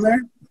frozen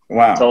there?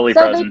 Wow. Totally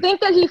so frozen. They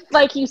think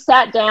that he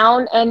sat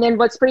down, and then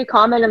what's pretty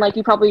common, and like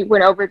you probably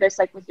went over this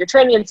like with your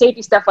training and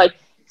safety stuff, like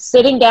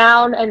sitting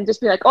down and just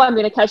be like, oh, I'm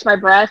going to catch my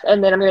breath,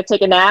 and then I'm going to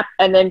take a nap,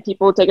 and then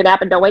people take a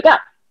nap and don't wake up.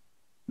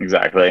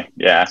 Exactly.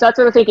 Yeah. So that's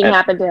what I'm thinking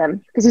happened to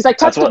him, because he's like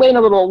tucked away in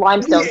a little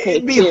limestone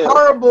cave. It'd be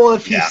horrible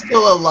if he's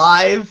still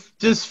alive,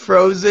 just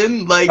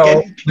frozen. Like,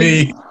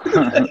 me.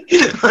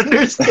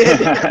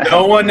 Understand?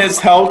 No one has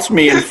helped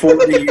me in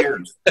 40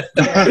 years.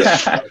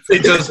 They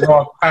just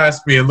walk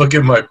past me and look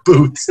at my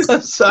boots.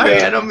 I'm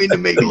sorry, I don't mean to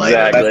make light.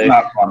 Exactly. That's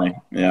not funny.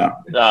 Yeah.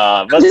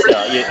 But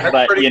still,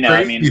 but crazy,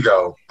 I mean,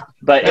 though.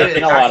 But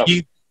in a lot of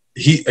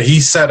he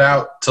set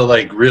out to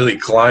like really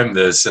climb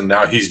this, and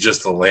now he's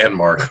just a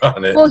landmark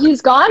on it. Well,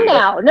 he's gone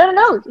now.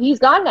 No, he's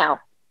gone now.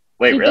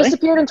 Wait, he really?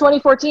 disappeared in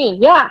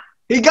 2014. Yeah.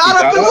 He got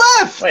up and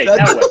left. Wait,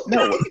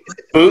 no.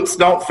 Boots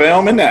don't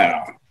fail me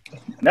now.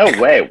 No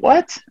way.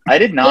 What? I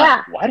did not.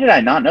 Yeah. Why did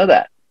I not know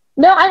that?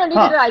 No, I don't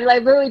either. I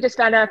literally just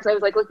found out because I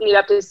was like looking it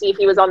up to see if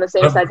he was on the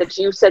same side that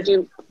you said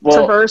you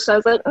traversed. I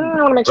was like, I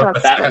want to make sure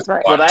that's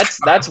right. Well,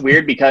 that's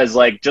weird because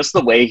like just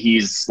the way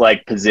he's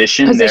like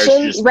positioned there's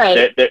just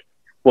right.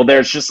 Well,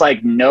 there's just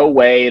like no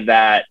way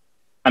that,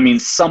 I mean,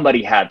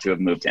 somebody had to have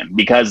moved him,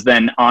 because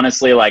then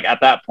honestly, like at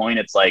that point,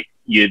 it's like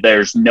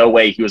there's no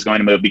way he was going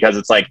to move, because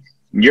it's like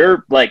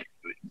you're like,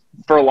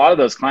 for a lot of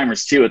those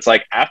climbers too, it's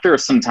like after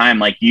some time,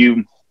 like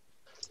you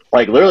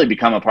like literally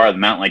become a part of the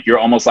mountain. Like you're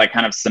almost like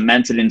kind of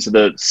cemented into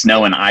the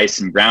snow and ice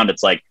and ground.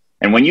 It's like,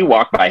 and when you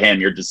walk by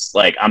him, you're just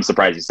like, I'm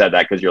surprised you said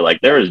that, because you're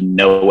like, there is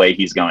no way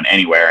he's going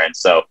anywhere. And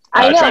so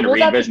I know, trying to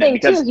that's the thing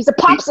too. He's a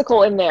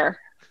popsicle in there.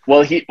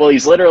 Well,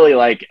 he's literally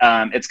like,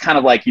 it's kind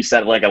of like you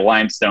said, like a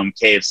limestone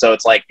cave. So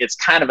it's like, it's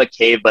kind of a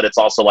cave, but it's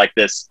also like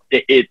this,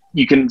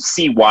 you can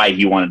see why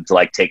he wanted to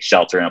like take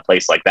shelter in a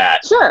place like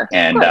that. Sure.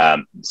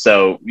 And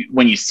so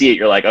when you see it,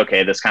 you're like,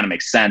 okay, this kind of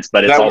makes sense,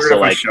 but it's also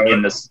like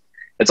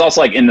it's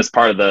also like in this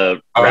part of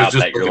the route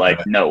that you're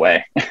like, no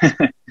way.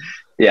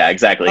 Yeah,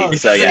 exactly. Oh,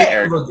 so yeah,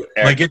 Eric,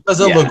 like it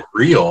doesn't look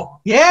real.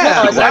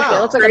 Yeah, no, exactly.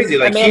 It looks like crazy.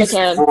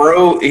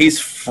 Like he's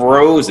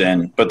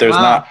frozen, but there's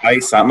not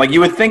ice on. Like you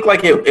would think,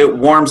 like it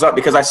warms up,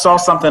 because I saw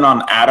something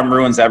on Adam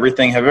Ruins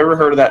Everything. Have you ever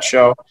heard of that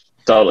show?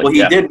 Totally. Well,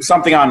 he did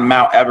something on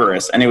Mount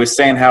Everest, and he was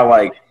saying how,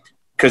 like,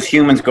 because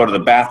humans go to the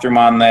bathroom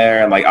on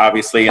there, and, like,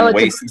 obviously, and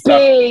waste and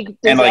stuff,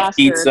 and, like,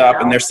 heats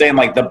up, and they're saying,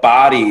 like, the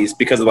bodies,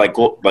 because of,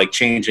 like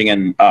changing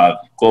in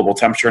global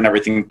temperature and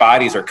everything,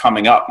 bodies are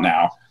coming up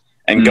now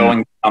and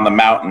going on the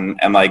mountain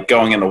and, like,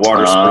 going into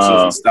water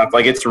sources and stuff.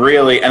 Like, it's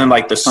really, and then,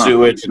 like, the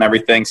sewage and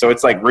everything. So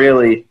it's, like,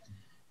 really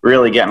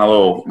getting a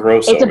little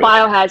gross. It's a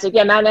biohazard.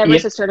 Yeah, Mount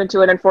Everest has turned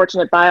into an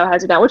unfortunate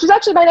biohazard now, which is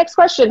actually my next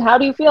question. How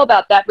do you feel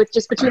about that, with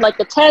just between, like,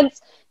 the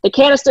tents, the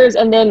canisters,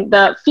 and then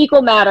the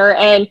fecal matter,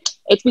 and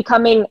it's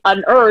becoming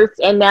unearthed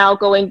and now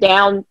going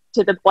down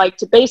to the, like,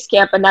 to base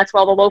camp, and that's where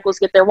all the locals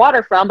get their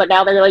water from, but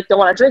now they're, like, don't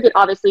want to drink it,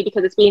 obviously,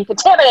 because it's being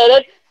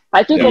contaminated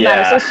by fecal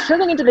matter. So it's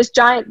turning into this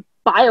giant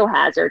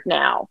biohazard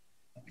now.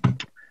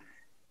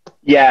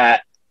 Yeah.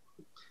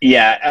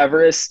 I'm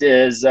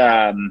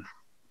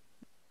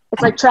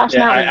It's like Trash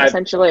Mountain,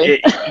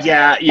 essentially.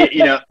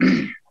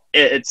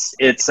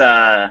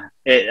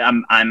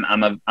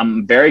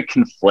 I'm very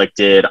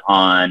conflicted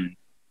on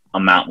a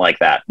mountain like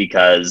that,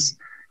 because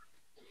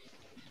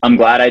I'm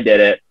glad I did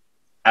it.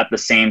 At the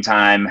same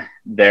time,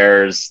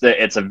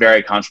 it's a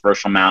very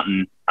controversial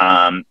mountain.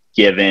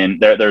 Given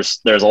there's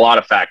a lot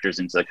of factors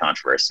into the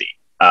controversy.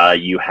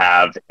 You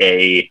have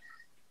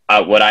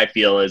what I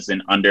feel is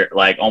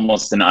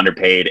almost an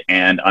underpaid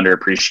and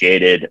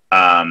underappreciated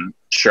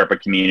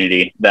Sherpa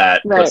community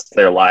that puts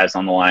their lives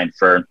on the line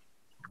for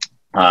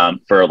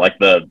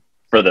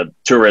the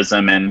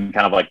tourism and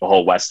kind of like the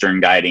whole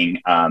Western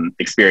guiding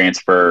experience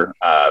for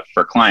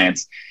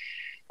clients.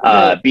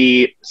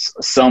 Be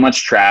so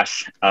much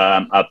trash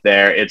up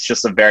there. It's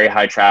just a very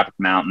high traffic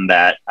mountain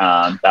that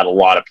a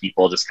lot of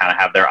people just kind of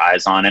have their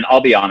eyes on. And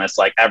I'll be honest,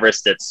 like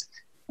Everest,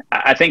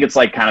 I think it's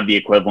like kind of the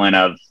equivalent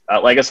of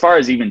like, as far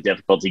as even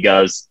difficulty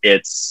goes,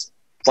 it's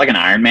like an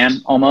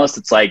Ironman almost.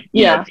 It's like,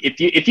 you know,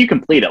 if you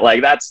complete it,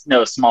 like that's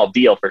no small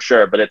deal for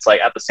sure. But it's like,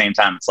 at the same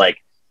time, it's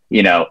like,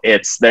 you know,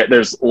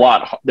 there's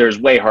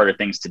way harder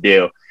things to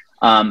do.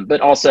 But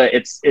also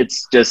it's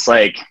just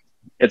like,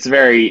 it's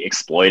very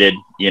exploited,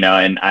 you know,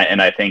 and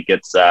I think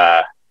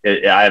I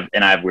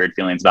have weird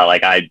feelings about,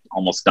 like, I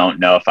almost don't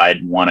know if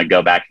I'd want to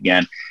go back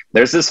again.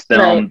 There's this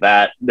film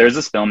that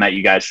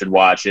you guys should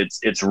watch.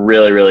 It's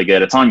really, really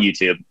good. It's on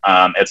YouTube.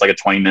 It's like a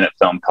 20-minute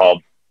film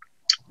called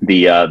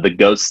The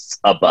Ghosts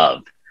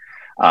Above.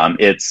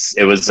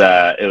 It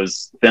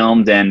was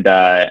filmed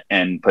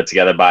and put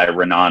together by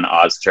Renan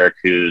Ozturk,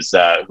 who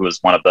was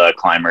one of the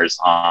climbers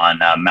on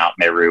Mount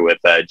Meru with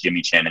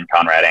Jimmy Chin and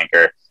Conrad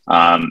Anker.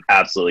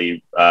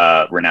 Absolutely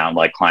renowned,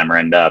 like, climber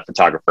and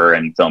photographer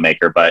and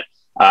filmmaker. But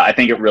I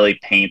think it really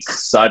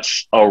paints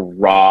such a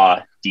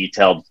raw,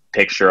 detailed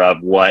picture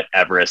of what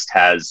Everest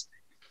has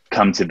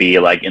come to be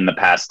like in the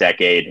past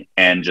decade,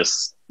 and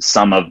just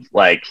some of,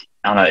 like,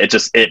 I don't know,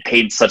 it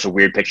paints such a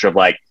weird picture of,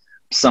 like,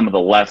 some of the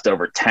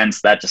leftover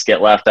tents that just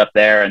get left up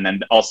there. And then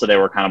also they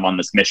were kind of on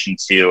this mission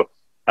to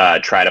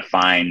try to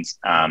find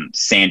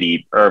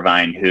Sandy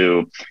Irvine,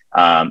 who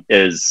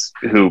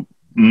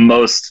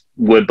most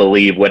would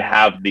believe would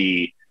have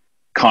the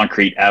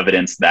concrete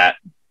evidence that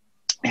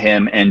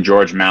him and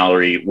George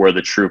Mallory were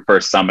the true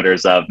first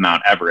summiters of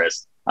Mount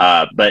Everest.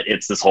 But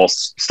it's this whole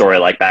story,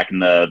 like, back in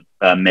the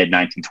mid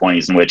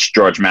 1920s, in which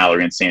George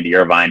Mallory and Sandy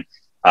Irvine,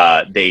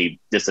 they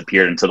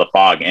disappeared into the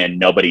fog, and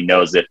nobody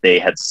knows if they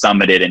had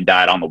summited and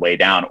died on the way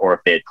down or if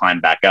they had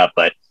climbed back up.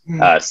 But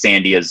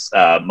Sandy is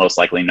most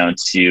likely known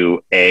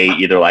to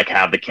either like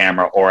have the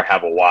camera or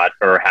have a watch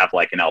or have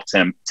like an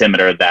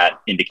altimeter that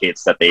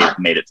indicates that they've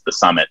made it to the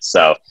summit.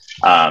 So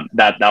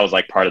that was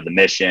like part of the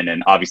mission,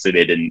 and obviously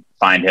they didn't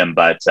find him,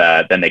 but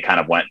then they kind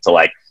of went to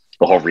like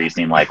the whole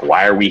reasoning, like,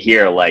 why are we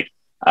here? Like,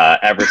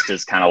 Everest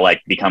has kind of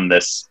like become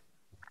this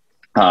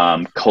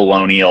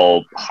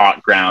colonial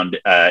hot ground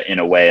in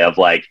a way of,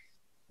 like,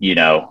 you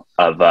know,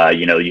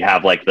 you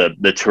have like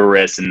the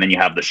tourists, and then you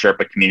have the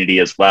Sherpa community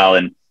as well,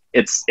 and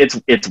it's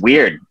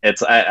weird.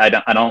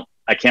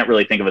 I can't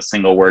really think of a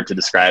single word to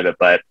describe it,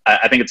 but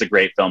I think it's a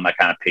great film that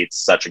kind of paints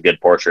such a good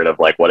portrait of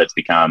like what it's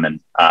become, and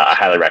I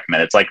highly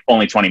recommend it. It's like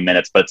only 20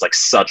 minutes, but it's like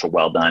such a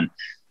well done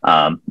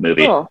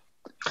movie. Oh.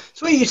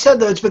 So what you said,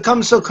 though, it's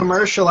become so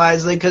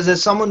commercialized, like, because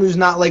as someone who's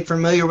not like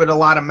familiar with a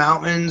lot of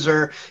mountains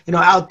or, you know,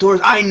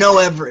 outdoors, I know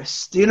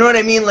Everest. You know what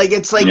I mean? Like,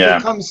 it's like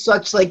becomes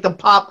such like the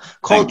pop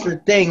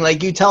culture thing.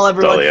 Like, you tell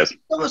everyone,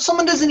 totally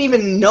someone doesn't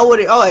even know what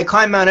I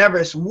climbed Mount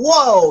Everest.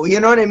 Whoa, you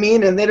know what I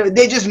mean? And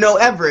they just know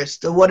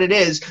Everest, what it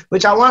is,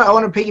 which I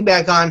want to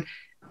piggyback on.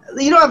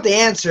 You don't have to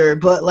answer,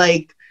 but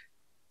like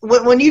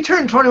when you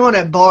turn 21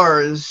 at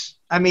bars,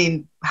 I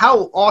mean,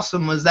 how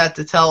awesome was that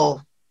to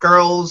tell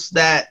girls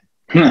that?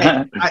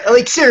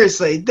 Like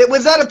seriously,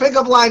 was that a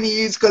pickup line you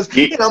used? Because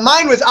you know,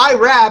 mine was I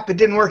rap, it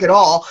didn't work at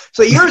all.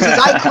 So yours is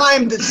I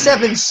climbed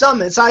 7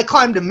 summits, I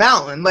climbed a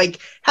mountain. Like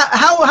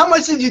how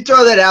much did you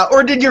throw that out,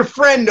 or did your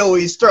friend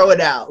always throw it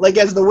out, like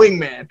as the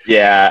wingman?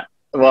 Yeah,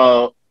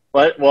 well,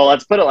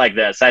 let's put it like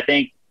this. I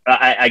think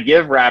I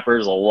give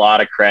rappers a lot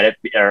of credit,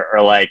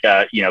 or like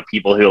you know,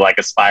 people who like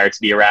aspire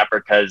to be a rapper,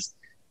 because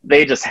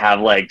they just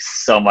have like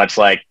so much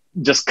like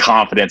just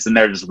confidence, and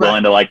they're just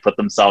willing to like put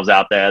themselves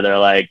out there. They're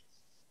like,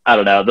 I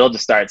don't know, they'll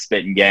just start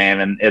spitting game,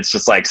 and it's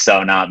just like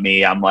so not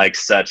me. I'm like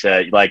such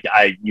a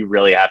you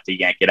really have to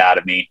yank it out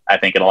of me, I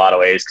think, in a lot of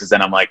ways, because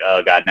then I'm like,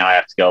 oh god, now I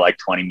have to go like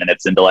 20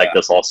 minutes into like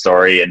this whole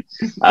story, and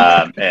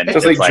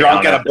just like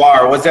drunk at a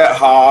bar. Was that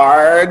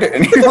hard?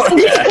 And you're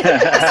like,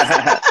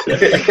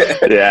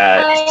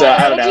 yeah. So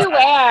I don't know. What did you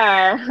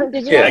wear?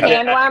 Did you wear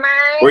hand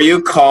warmers? Were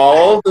you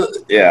cold?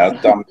 Yeah,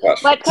 dumb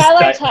question. What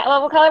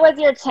color was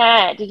your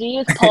tent? Did you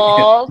use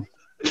poles?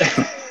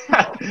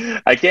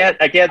 I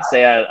can't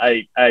say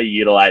I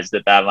utilized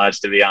it that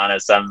much, to be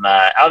honest. I don't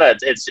know.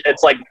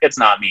 It's like, it's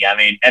not me. I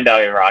mean, and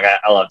don't get me wrong,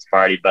 I love to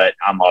party, but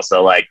I'm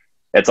also like,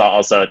 it's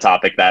also a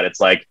topic that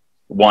it's like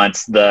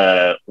once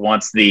the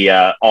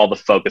all the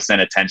focus and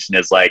attention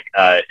is like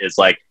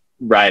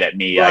right at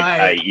me,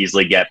 right. I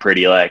easily get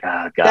pretty like,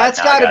 oh god.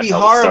 That's got to be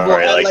horrible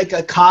at like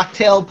a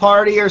cocktail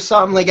party or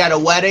something, like at a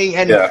wedding,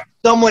 and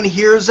someone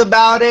hears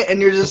about it,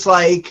 and you're just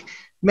like,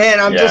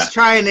 man, I'm just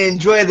trying to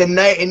enjoy the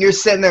night, and you're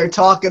sitting there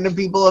talking to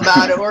people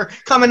about it, or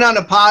coming on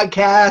a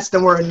podcast,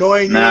 and we're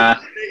annoying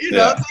you.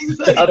 Know, things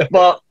like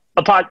well,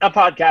 a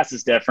podcast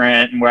is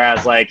different,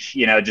 whereas like,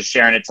 you know, just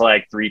sharing it to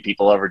like 3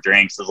 people over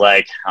drinks is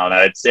like, I don't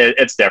know,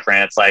 it's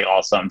different. It's like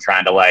also I'm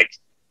trying to like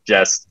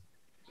just,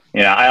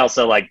 you know, I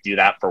also like do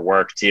that for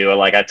work too.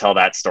 Like I tell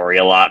that story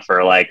a lot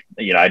for like,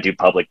 you know, I do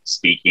public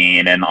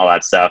speaking and all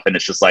that stuff, and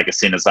it's just like as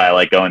soon as I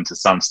like go into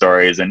some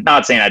stories, and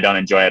not saying I don't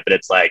enjoy it, but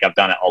it's like I've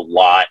done it a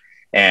lot.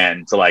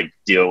 And to like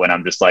do it when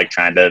I'm just like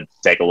trying to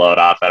take a load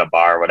off at a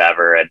bar or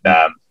whatever, and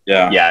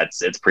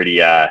it's pretty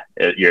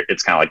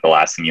it's kind of like the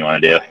last thing you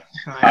want to do.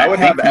 I would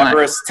have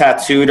Everest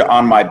tattooed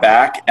on my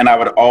back, and I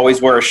would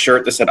always wear a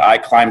shirt that said, "I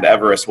climbed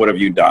Everest. What have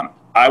you done?"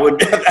 I would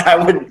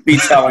be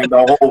telling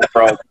the whole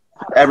world,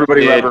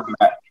 everybody who ever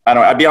met.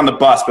 I'd be on the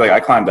bus, be like,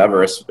 "I climbed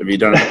Everest. Have you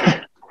done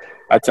it?"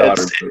 I'd tell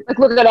everybody. Like,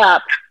 look it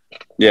up.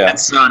 Yeah,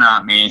 it's so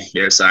not me.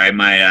 Here, sorry,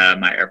 my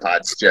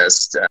AirPods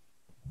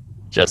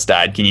just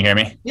died. Can you hear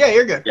me? Yeah,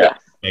 you're good. Yeah.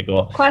 Okay,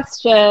 cool.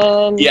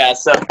 Question. Yeah,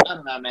 so I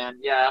don't know, man.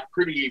 Yeah,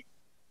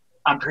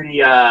 I'm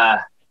pretty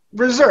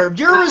reserved.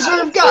 You're a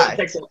reserved guy.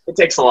 It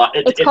takes a lot.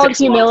 It's called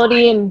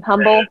humility and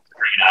humble. Bring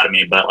it out of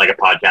me, but like a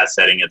podcast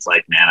setting, it's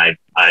like, man,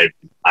 I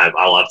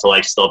love to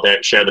like still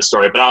share the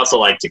story, but I also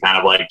like to kind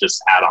of like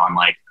just add on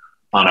like,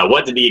 I don't know,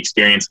 what did the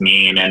experience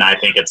mean? And I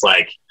think it's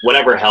like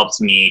whatever helps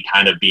me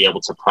kind of be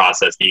able to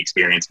process the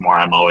experience more,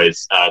 I'm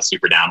always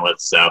super down with.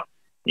 So,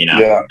 you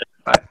know,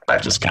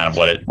 just kind of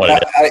what it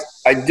is.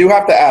 I do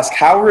have to ask,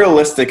 how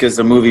realistic is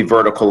the movie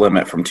Vertical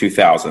Limit from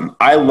 2000?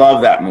 I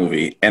love that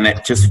movie, and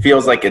it just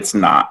feels like it's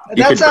not.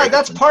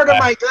 That's part of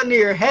my gun to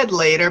your head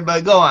later,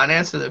 but go on,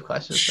 answer the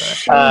question.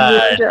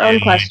 Your own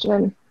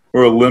question.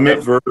 We're a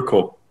limit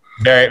vertical.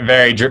 Very,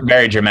 very,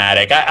 very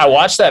dramatic. I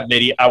watched that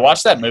video. I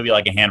watched that movie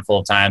like a handful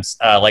of times.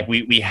 Like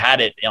we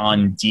had it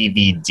on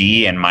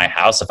DVD in my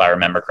house, if I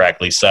remember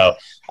correctly. So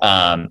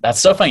that's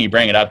so funny you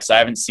bring it up, because I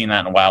haven't seen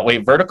that in a while.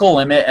 Wait, Vertical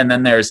Limit, and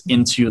then there's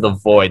Into the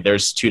Void.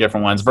 There's 2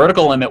 different ones.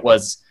 Vertical Limit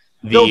was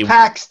Bill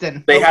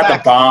Paxton. They had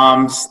the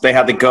bombs. They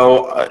had to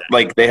go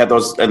they had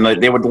those, and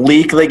they would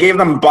leak. They gave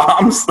them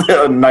bombs,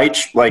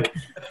 like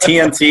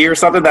TNT or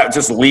something that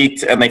just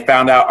leaked, and they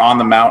found out on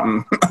the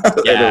mountain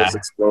that it was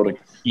exploding.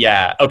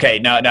 Yeah. Okay.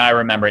 Now I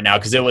remember it now,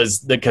 because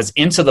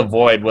Into the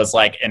Void was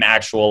like an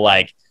actual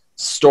like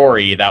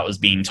story that was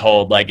being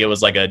told. Like it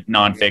was like a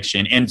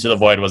nonfiction. Into the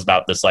Void was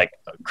about this like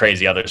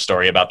crazy other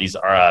story about these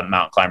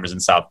mountain climbers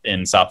in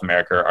South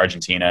America or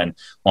Argentina, and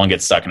one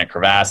gets stuck in a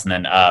crevasse, and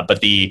then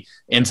but the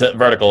Into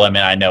Vertical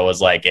Limit I know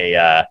was like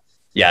that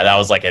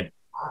was like a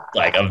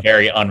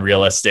very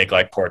unrealistic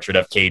like portrait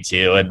of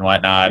K2 and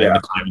whatnot in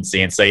the climbing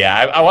scene. So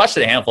I watched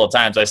it a handful of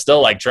times. I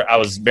still like I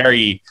was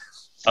very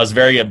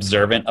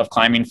observant of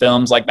climbing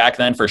films like back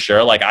then, for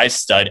sure. Like I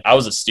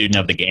was a student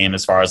of the game,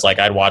 as far as like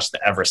I'd watch the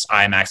Everest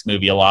IMAX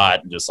movie a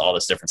lot and just all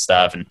this different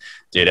stuff. And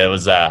dude, it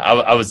was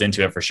I was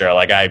into it for sure.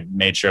 Like I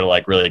made sure to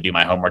like really do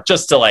my homework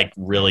just to like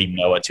really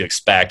know what to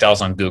expect. I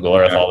was on Google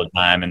Earth all the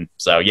time, and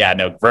so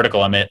Vertical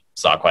Limit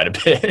saw quite a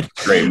bit.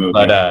 Great movie.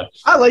 But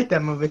I like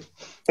that movie.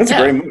 That's a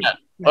great movie.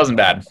 Wasn't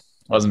bad.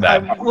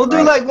 We'll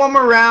do like one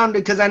more round,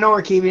 because I know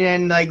we're keeping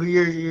in. Like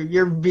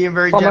you're being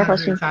very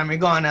generous with your time.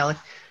 Go on, Ellie.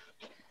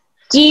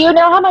 Do you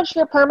know how much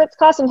your permits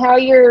cost, and how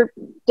your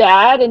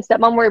dad and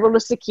stepmom were able to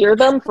secure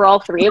them for all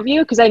 3 of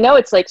you? Because I know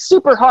it's like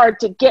super hard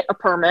to get a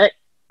permit,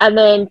 and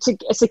then to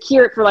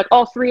secure it for like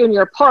all 3 in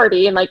your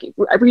party. And like,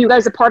 were you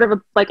guys a part of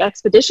a like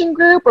expedition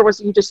group, or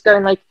was you just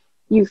going like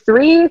you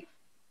 3,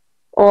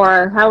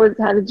 or how did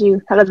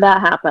that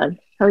happen?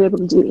 How were you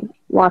able to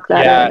walk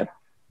that in?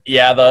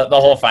 Yeah, the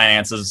whole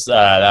finances,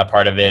 that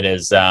part of it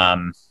is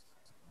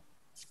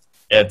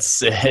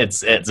it's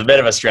a bit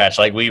of a stretch.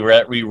 Like we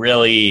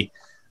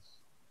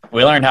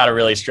learned how to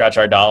really stretch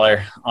our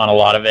dollar on a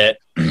lot of it.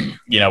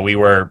 You know, we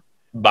were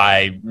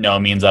by no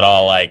means at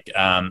all like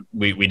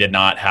we did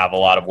not have a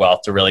lot of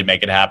wealth to really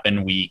make it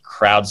happen. We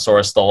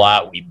crowdsourced a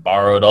lot. We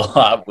borrowed a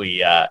lot. We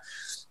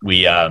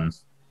did a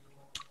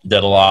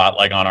lot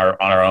like on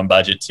our own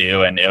budget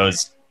too, and it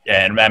was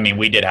and I mean,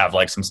 we did have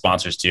like some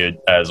sponsors too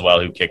as well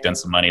who kicked in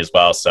some money as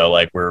well. So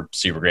like we're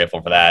super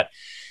grateful for that.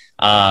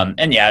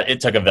 And yeah, it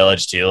took a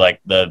village too. Like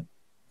the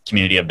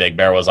community of Big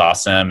Bear was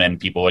awesome, and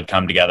people would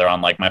come together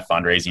on like my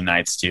fundraising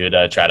nights too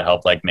to try to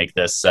help like make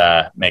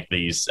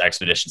these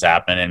expeditions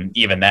happen. And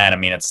even then, I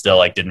mean, it still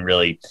like didn't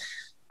really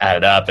add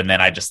it up. And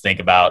then I just think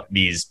about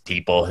these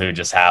people who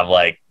just have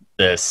like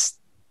this,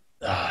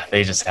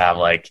 they just have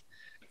like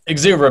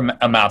exuberant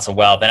amounts of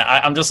wealth. And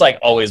I'm just like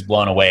always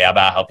blown away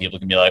about how people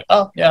can be like,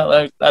 oh yeah,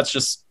 like, that's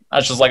just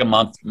like a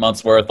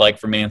month's worth. Like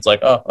for me, it's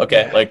like, oh,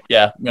 okay. Like,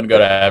 yeah, I'm going to go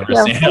to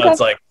Everest. Yeah, you know, okay.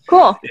 It's like,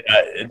 cool.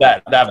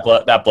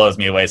 That blows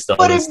me away still.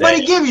 But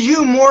it gives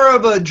you more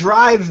of a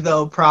drive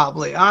though,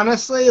 probably,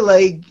 honestly,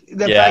 like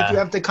the fact you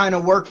have to kind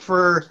of work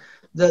for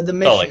the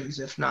missions,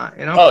 if not,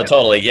 you know? Oh,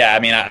 totally. Yeah. I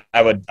mean,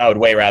 I would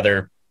way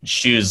rather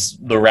choose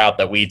the route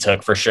that we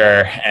took for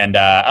sure. And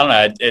I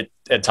don't know,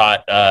 it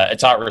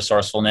taught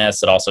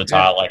resourcefulness. It also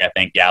taught like, I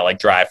think, like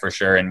drive for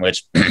sure, in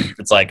which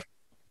it's like,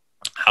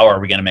 how are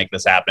we going to make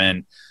this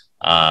happen?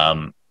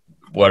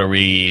 What are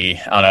we,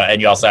 I don't know.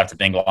 And you also have to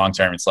think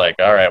long-term. It's like,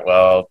 all right,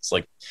 well, it's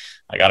like,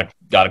 I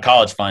got a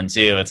college fund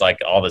too. It's like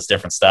all this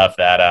different stuff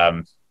that,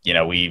 you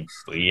know, we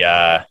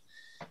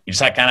you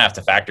just kind of have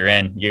to factor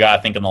in. You got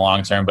to think in the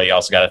long term, but you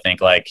also got to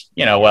think like,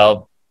 you know,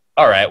 well,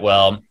 all right,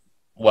 well,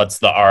 what's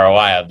the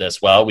ROI of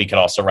this? Well, we could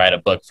also write a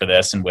book for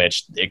this in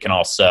which it can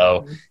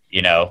also,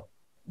 you know,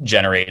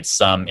 generate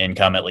some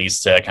income at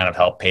least to kind of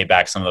help pay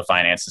back some of the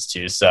finances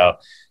too. So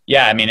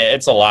yeah, I mean,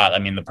 it's a lot. I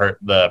mean,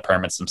 the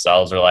permits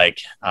themselves are like,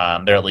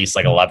 they're at least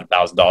like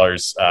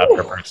 $11,000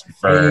 per person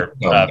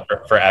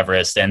for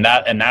Everest. And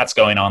that's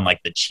going on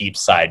like the cheap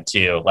side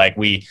too. Like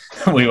we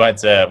went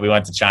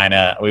to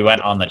China, we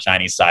went on the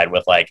Chinese side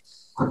with like,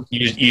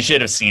 you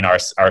should have seen our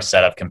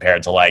setup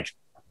compared to like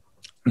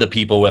the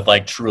people with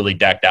like truly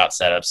decked out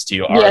setups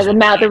too.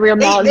 The real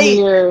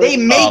mountaineers. They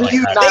make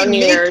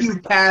you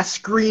pass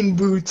green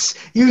boots.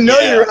 You know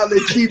you're on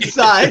the cheap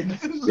side.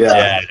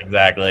 Yeah,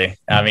 exactly.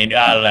 I mean,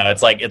 I don't know.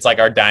 It's like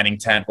our dining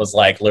tent was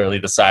like literally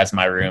the size of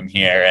my room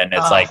here, and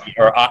it's like,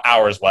 or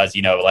ours was,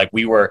 you know, like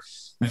we were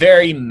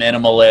very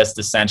minimalist,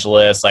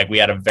 essentialist. Like we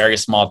had a very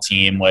small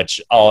team, which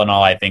all in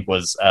all, I think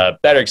was a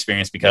better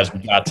experience because we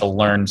got to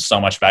learn so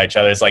much about each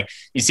other. It's like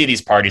you see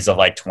these parties of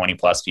like 20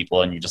 plus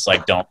people and you just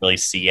like don't really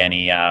see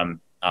any, I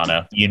don't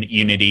know,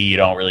 unity. You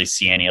don't really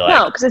see any like.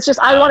 No, because it's just,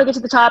 I want to get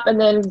to the top and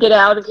then get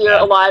out of here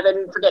alive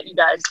and forget you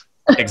guys.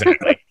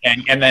 Exactly.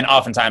 And then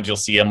oftentimes you'll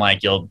see them like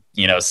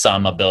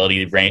some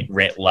ability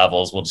rate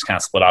levels will just kind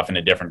of split off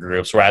into different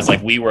groups. Whereas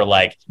like we were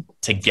like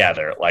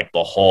together like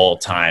the whole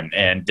time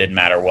and didn't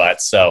matter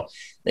what. So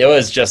it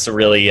was just a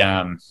really,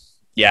 I'm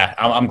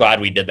glad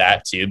we did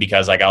that too,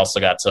 because like I also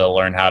got to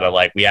learn how to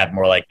like, we had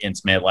more like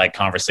intimate like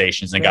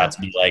conversations and got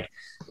to be like,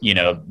 you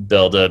know,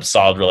 build a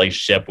solid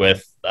relationship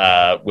with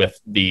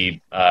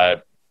the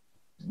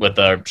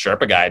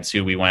Sherpa guides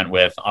who we went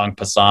with, Ong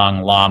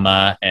Pasong,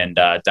 Lama, and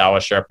Dawa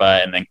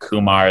Sherpa, and then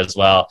Kumar as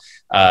well.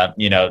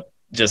 You know,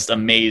 just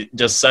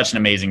such an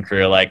amazing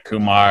crew. Like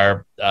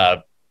Kumar,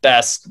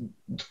 best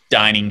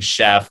dining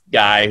chef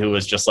guy who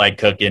was just like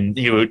cooking.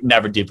 He would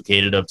never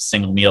duplicated a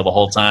single meal the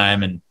whole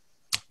time. And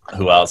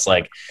who else?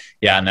 Like,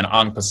 yeah. And then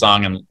Ong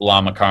Pasong and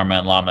Lama Karma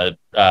and Lama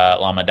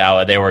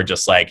Dawa, they were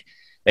just like,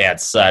 they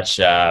had such,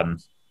 they're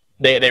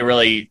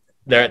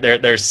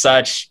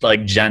such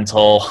like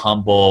gentle,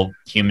 humble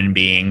human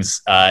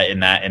beings in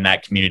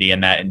that community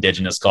and that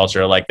indigenous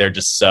culture. Like they're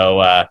just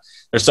so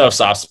they're so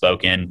soft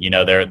spoken. You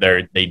know,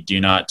 they do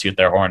not toot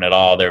their horn at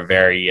all. They're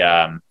very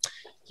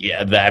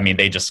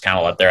they just kind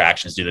of let their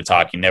actions do the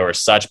talking. They were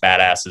such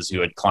badasses who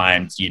had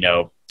climbed, you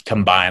know,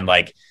 combined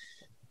like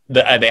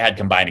they had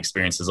combined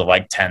experiences of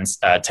like 10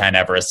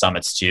 Everest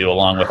summits too,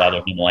 along with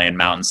other Himalayan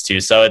mountains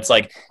too. So it's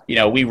like, you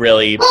know, we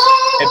really,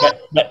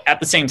 but at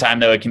the same time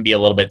though, it can be a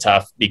little bit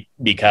tough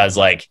because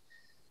like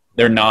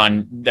they're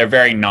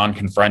very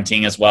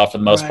non-confronting as well for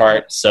the most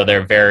part. So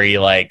they're very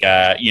like,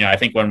 you know, I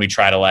think when we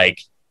try to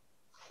like,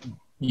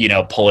 you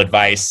know, pull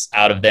advice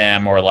out of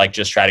them or like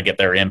just try to get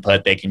their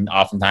input, they can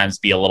oftentimes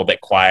be a little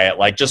bit quiet,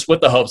 like just with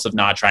the hopes of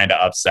not trying to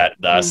upset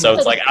us. So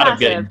it's like out of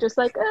good, just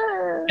like,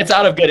 it's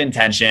out of good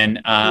intention.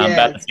 But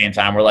at the same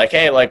time, we're like,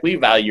 hey, like we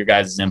value your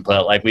guys'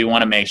 input. Like we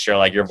want to make sure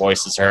like your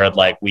voice is heard.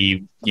 Like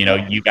we, you know,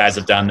 you guys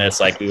have done this.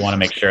 Like we want to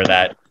make sure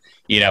that,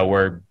 you know,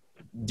 we're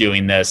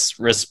doing this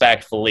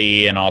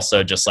respectfully. And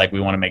also just like, we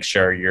want to make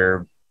sure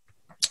you're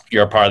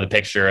a part of the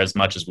picture as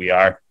much as we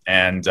are.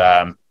 And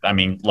I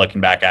mean,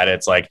 looking back at it,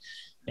 it's like,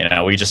 you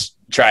know, we just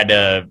tried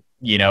to,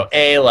 you know,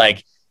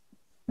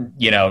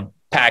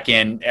 pack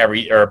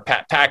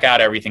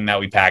out everything that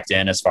we packed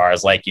in as far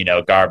as like, you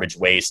know, garbage,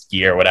 waste,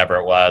 gear, whatever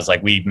it was.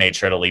 Like we made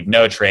sure to leave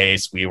no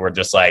trace. We were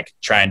just like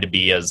trying to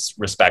be as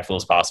respectful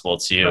as possible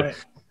to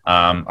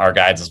our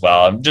guides as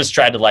well. And just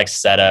tried to like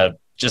set a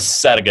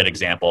good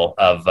example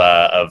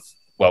of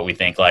what we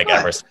think like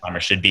Everest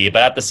climbers should be.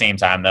 But at the same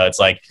time though, it's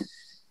like,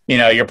 you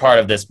know, you're part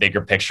of this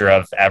bigger picture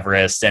of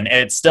Everest and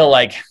it's still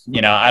like,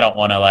 you know, I don't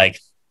want to like,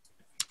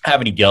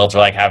 have any guilt or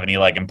like have any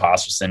like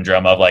imposter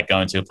syndrome of like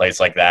going to a place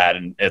like that.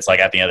 And it's like,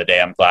 at the end of the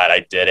day, I'm glad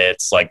I did it.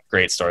 It's like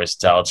great stories to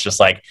tell. It's just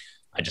like,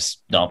 I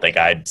just don't think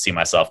I'd see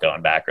myself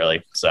going back,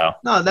 really. So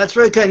no, that's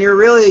really good. You're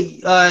really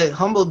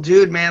humble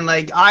dude, man.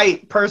 Like,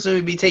 I personally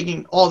would be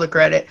taking all the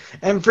credit,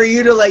 and for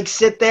you to like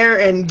sit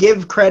there and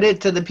give credit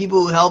to the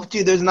people who helped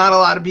you, there's not a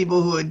lot of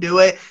people who would do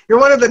it. You're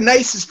one of the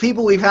nicest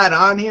people we've had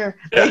on here.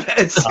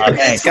 Like,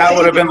 Scott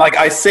would have been like,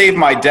 I saved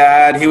my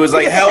dad. He was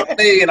like, help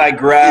me, and I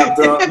grabbed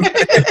him.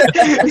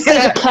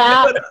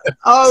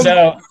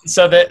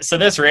 So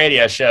this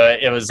radio show,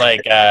 it was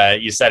like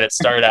you said, it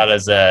started out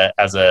as a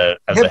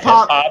hip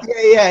hop.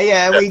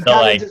 Yeah. We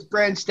kind of just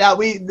branched out.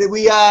 We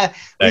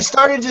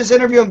started just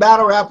interviewing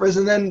battle rappers,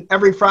 and then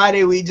every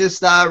Friday we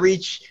just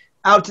reach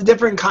out to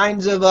different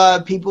kinds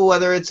of people,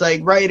 whether it's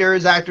like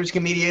writers, actors,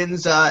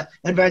 comedians,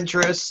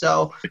 adventurous.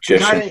 So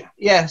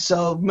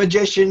so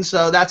magicians.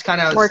 So that's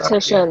kind of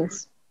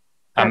morticians.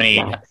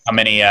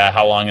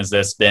 How long has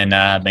this been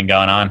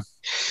going on?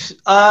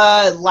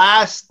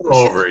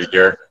 Over a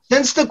year.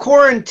 Since the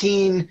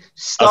quarantine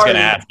started. I was gonna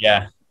ask,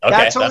 yeah. Okay,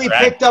 that's when we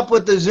picked up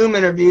with the Zoom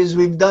interviews.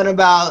 We've done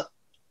about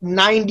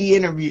 90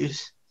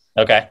 interviews.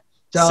 Okay.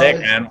 So, sick,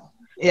 man.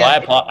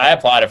 Yeah. Well, I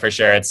applaud it for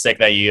sure. It's sick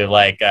that you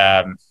like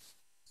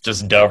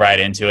just dove right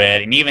into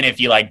it. And even if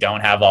you like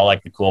don't have all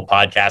like the cool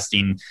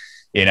podcasting,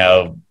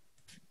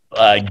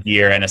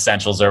 gear and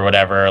essentials or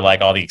whatever,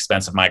 like all the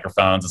expensive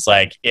microphones, it's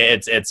like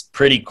it's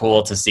pretty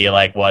cool to see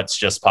like what's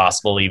just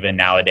possible even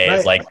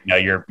nowadays. Right. Like,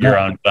 your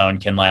own phone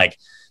can like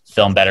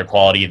film better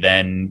quality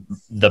than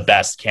the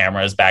best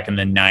cameras back in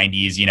the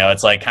 90s.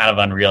 It's like kind of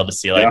unreal to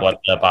see like what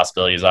the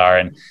possibilities are.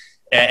 And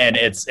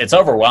it's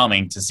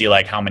overwhelming to see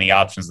like how many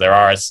options there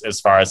are as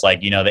far as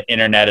like, the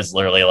internet is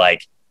literally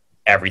like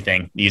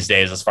everything these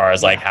days as far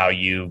as like how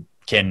you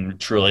can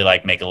truly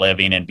like make a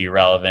living and be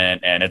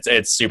relevant. And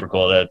it's super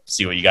cool to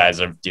see what you guys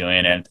are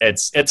doing. And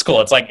it's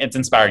cool. It's like, it's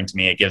inspiring to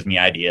me. It gives me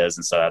ideas.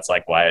 And so that's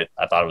like why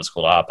I thought it was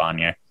cool to hop on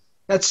here.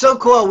 That's so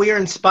cool. We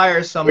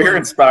inspire someone. We're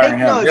inspiring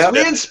him. Yeah.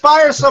 We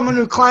inspire someone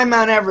who climbed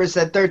Mount Everest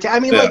at 13. I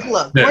mean, look,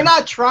 we're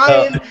not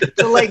trying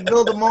to like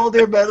build a mold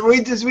here, but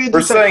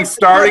we're saying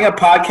starting a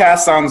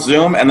podcast on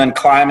Zoom and then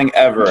climbing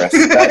Everest.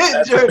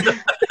 Jordan,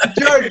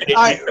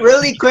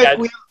 really quick.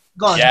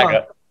 Go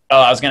on. Oh,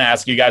 I was going to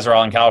ask, you guys are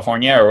all in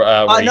California?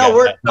 Or no,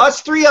 we're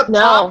us three up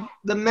top.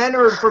 The men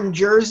are from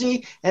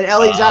Jersey, and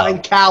Ellie's out in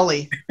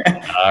Cali.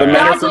 The men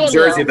are from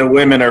Jersey. The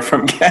women are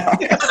from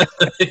Cali.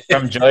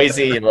 From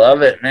Jersey.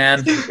 Love it,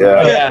 man.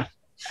 Yeah.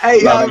 Hey,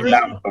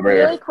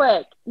 really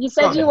quick. You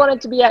said you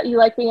wanted to be out. You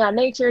like being out in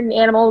nature and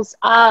animals.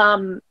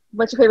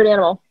 What's your favorite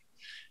animal?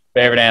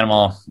 Favorite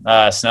animal?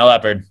 Snow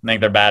leopard. I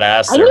think they're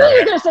badass. I knew you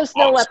were going to say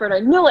snow leopard. I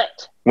knew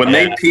it. When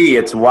they pee,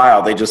 it's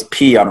wild. They just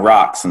pee on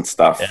rocks and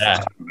stuff.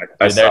 Yeah,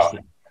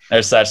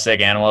 they're such sick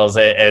animals.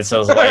 It's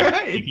so like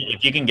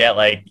if you can get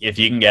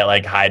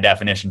like high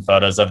definition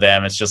photos of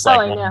them, it's just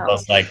like one of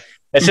those, like,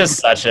 it's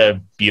just such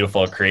a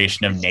beautiful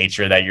creation of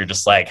nature that you're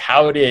just like,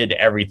 how did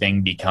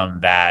everything become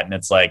that? And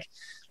it's like,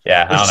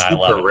 I don't know. I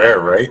love it. Rare,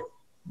 right?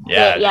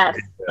 Yeah. Yes.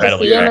 To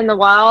see them in the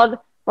wild,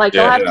 like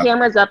they'll have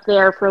cameras up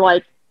there for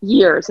like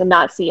years and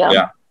not see them.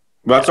 Yeah.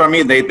 Well, that's what I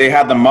mean. They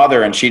had the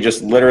mother, and she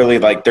just literally,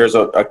 like, there's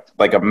a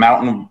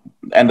mountain,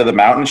 end of the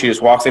mountain. She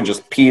just walks in,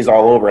 just pees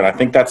all over, and I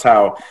think that's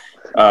how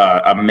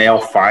a male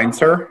finds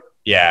her.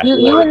 Yeah,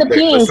 you and the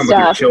peeing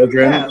stuff.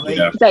 Children.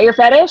 Is that your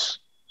fetish?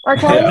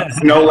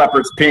 Snow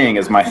leopards peeing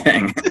is my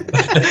thing.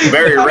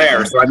 Very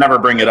rare, so I never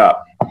bring it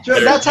up.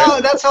 That's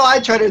how I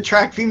try to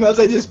attract females.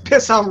 I just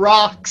piss on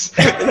rocks.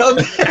 And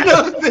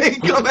they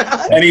come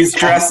out. And he's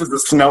dressed as a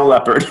snow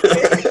leopard.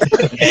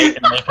 And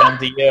they come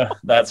to you.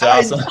 That's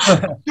awesome.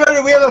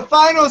 Jordan, we have a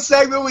final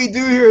segment we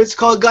do here. It's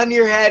called Gun to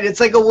Your Head. It's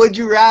like a Would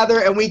You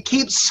Rather, and we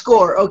keep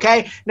score,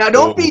 okay? Now,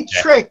 don't be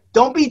tricked.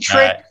 Don't be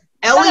tricked.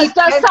 Ellie,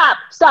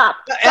 stop.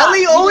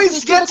 Ellie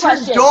always gets her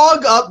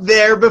dog up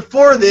there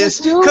before this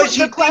because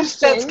she thinks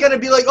that's going to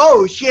be like,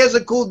 oh, she has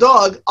a cool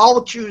dog.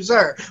 I'll choose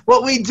her.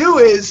 What we do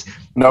is...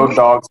 No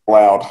dogs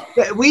allowed.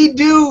 We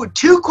do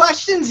 2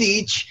 questions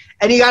each,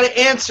 and you got to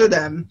answer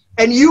them.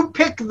 And you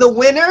pick the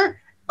winner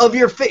of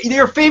your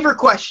favorite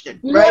question.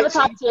 You can have a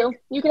top 2.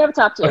 You can have a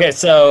top 2. Okay,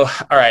 so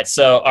all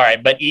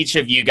right, but each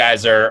of you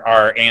guys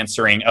are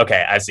answering.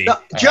 Okay, I see. No,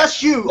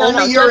 just you.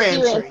 Only you're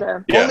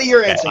answering. Only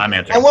you're answering. I'm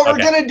answering. And what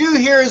we're gonna do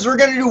here is we're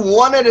gonna do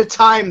one at a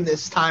time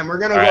this time. We're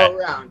gonna go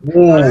around.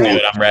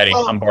 Dude, I'm ready.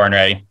 I'm born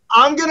ready.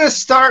 I'm gonna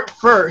start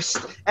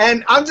first,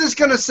 and I'm just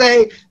gonna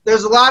say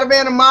there's a lot of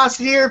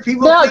animosity here.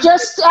 People. No,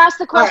 just ask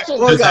the question.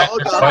 All right,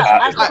 we'll go.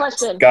 Ask the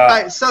question. All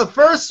right. So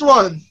first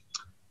one.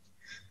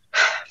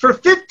 For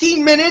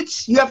 15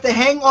 minutes, you have to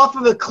hang off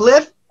of a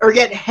cliff or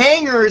get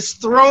hangers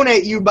thrown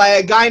at you by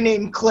a guy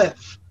named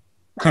Cliff.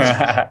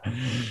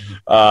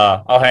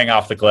 I'll hang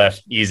off the cliff.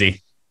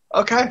 Easy.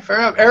 Okay, fair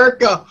enough. Eric,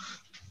 go.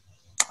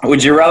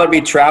 Would you rather be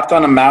trapped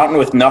on a mountain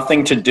with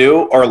nothing to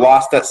do or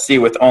lost at sea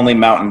with only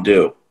Mountain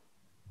Dew?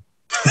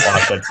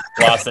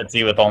 Lost at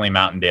sea with only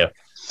Mountain Dew.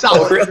 Solid.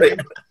 Oh, really?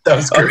 That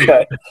was great.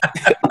 Okay.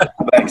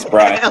 Thanks,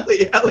 Brian.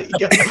 Ellie,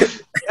 go.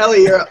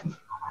 Ellie, you're up.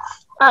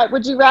 All right.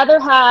 Would you rather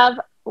have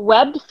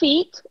webbed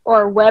feet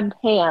or webbed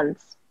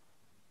hands?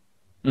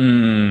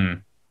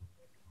 Can't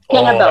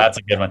have both. That's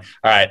a good one.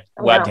 All right,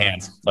 webbed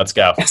hands. Let's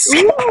go.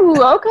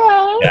 Ooh,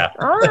 okay. Yeah.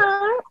 All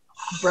right.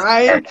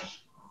 Brian.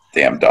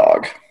 Damn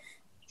dog.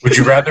 Would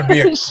you rather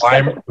be a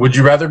climber? Would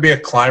you rather be a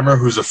climber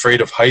who's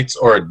afraid of heights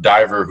or a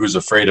diver who's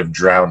afraid of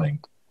drowning?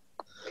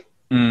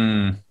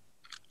 I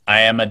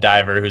am a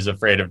diver who's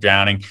afraid of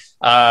drowning.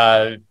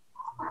 I'll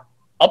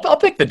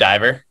pick the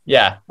diver.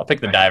 Yeah, I'll pick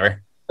the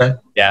diver. Okay.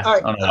 Yeah, All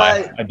right, I don't know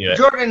why I do it.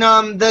 Jordan,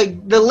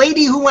 the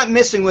lady who went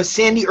missing was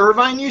Sandy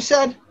Irvine, you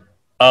said?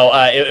 Oh,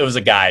 it was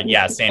a guy.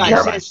 Yeah, Sandy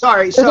Irvine.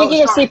 Sorry. We're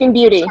thinking of Sleeping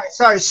Beauty.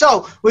 Sorry.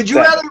 So, would you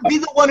rather be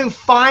the one who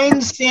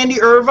finds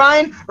Sandy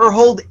Irvine or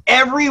hold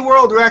every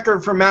world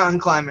record for mountain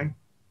climbing?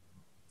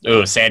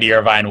 Ooh, Sandy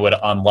Irvine would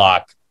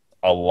unlock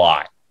a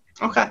lot.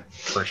 Okay.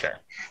 For sure.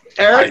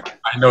 Eric?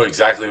 I know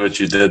exactly what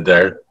you did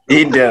there.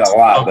 He did a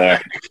lot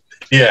there.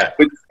 Yeah.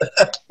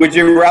 Would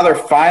you rather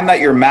find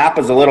that your map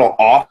is a little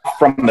off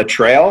from the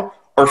trail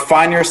or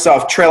find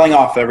yourself trailing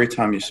off every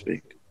time you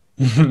speak?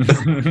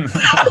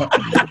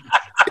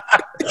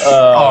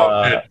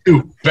 Oh, man.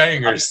 2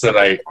 bangers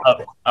tonight.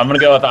 I'm going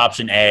to go with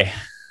option A.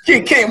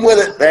 You came with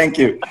it. Thank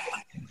you.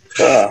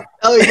 Oh,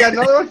 you got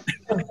another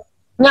one?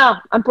 No,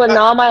 I'm putting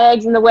all my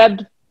eggs in the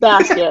webbed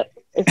basket,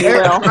 if you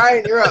will. All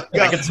right, you're up.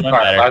 Go. I can swim All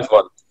right, better. last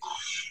one.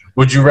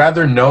 Would you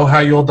rather know how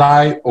you'll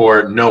die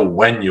or know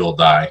when you'll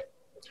die?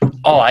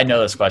 Oh, I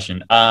know this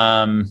question.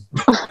 I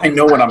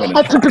know what I'm going to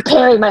I've been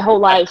preparing my whole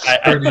life. I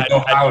already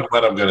know how and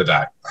when I'm going to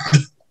die.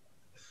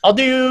 I'll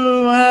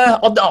do.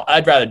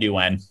 I'd rather do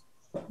when.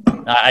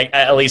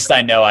 At least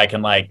I know I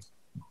can like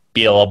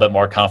be a little bit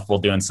more comfortable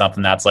doing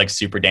something that's like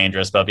super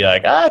dangerous, but be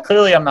like,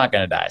 clearly I'm not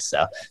going to die.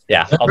 So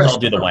yeah, I'll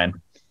do the when.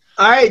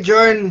 All right,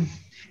 Jordan,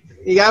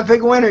 you got to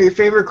pick a winner. Your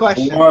favorite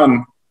question.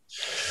 One.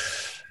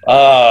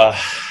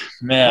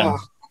 Man,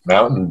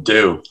 Mountain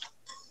Dew.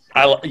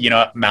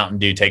 Mountain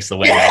Dew takes the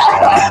win.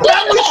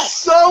 That was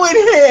so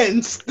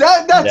enhanced.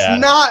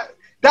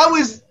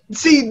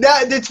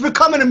 It's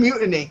becoming a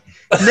mutiny.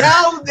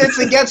 Now it's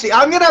against me.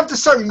 I'm gonna have to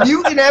start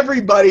muting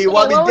everybody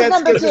while the What was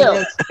number Jets 2? get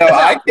against. No,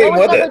 I came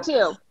What was with number it.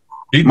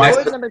 2? What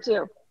was number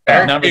 2?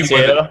 Number Came 2.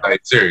 with it tonight,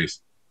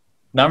 serious.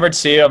 Number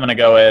 2, I'm gonna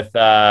go with.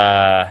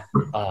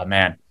 Oh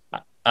man, I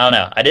don't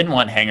know. I didn't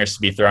want hangers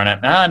to be thrown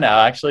at. No,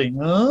 actually.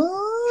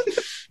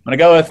 I'm gonna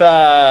go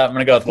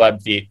with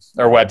webbed feet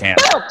or webbed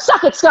hands. Oh,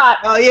 suck it, Scott.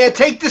 Oh yeah,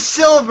 take the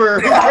silver.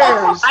 Who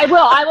cares? I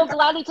will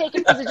gladly take it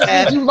because it just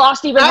means you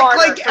lost even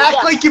harder.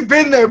 Act like you've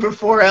been there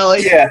before,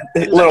 Ellie. Yeah,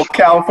 little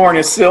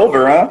California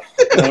silver, huh?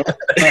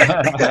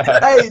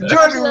 Hey,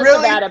 Jordan,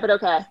 really? About it, but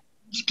okay.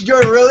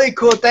 Jordan, really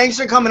cool. Thanks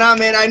for coming on,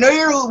 man. I know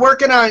you're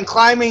working on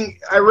climbing.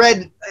 I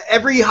read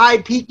every high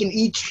peak in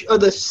each of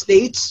the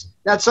states.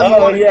 That's something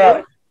you want to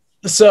do?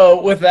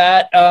 So with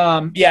that,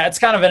 it's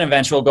kind of an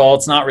eventual goal.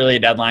 It's not really a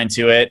deadline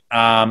to it.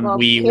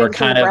 We were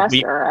kind of,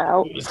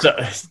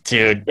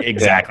 dude,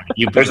 exactly.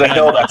 There's a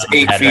hill that's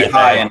 8 feet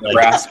high in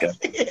Nebraska.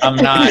 I'm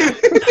not.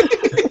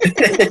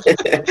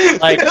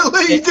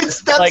 He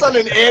just steps on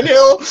an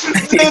anthill.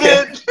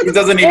 He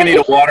doesn't even need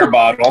a water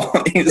bottle.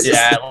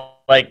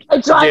 I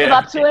drive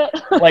up to it.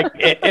 Like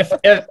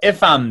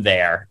if I'm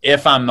there,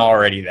 if I'm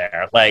already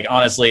there, like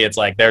honestly, it's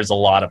like there's a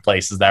lot of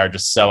places that are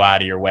just so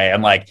out of your way,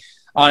 and like.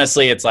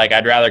 Honestly, it's like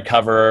I'd rather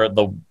cover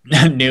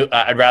New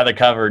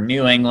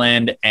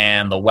England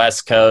and the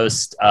West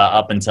Coast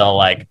up until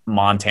like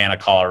Montana,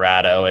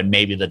 Colorado, and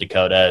maybe the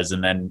Dakotas,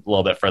 and then a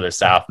little bit further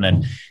south, and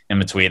then in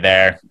between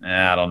there,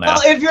 I don't know.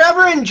 Well, if you're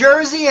ever in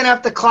Jersey and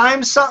have to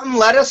climb something,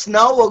 let us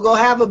know. We'll go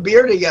have a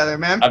beer together,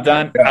 man. I've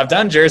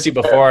done Jersey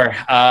before.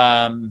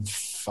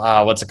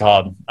 What's it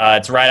called?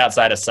 It's right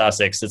outside of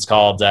Sussex. It's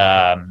called.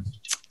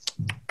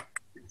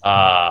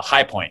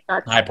 High Point.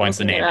 High Point's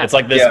the name. It's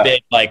like this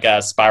big like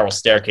spiral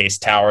staircase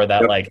tower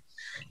that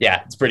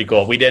it's pretty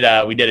cool. We did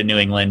a New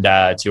England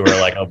tour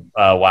like a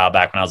while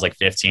back when I was like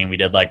 15. We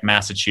did like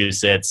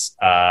Massachusetts,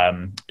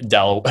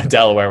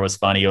 Delaware was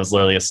funny. It was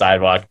literally a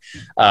sidewalk.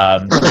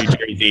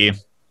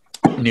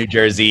 New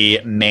Jersey,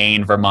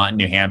 Maine, Vermont,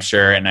 New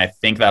Hampshire, and I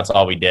think that's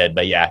all we did.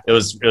 But yeah, it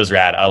was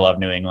rad. I love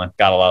New England.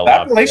 Got a lot of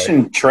love.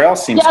 Appalachian Trail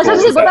seems cool.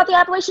 What about the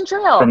Appalachian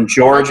Trail? From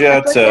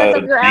Georgia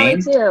to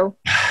Maine? Too.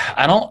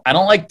 I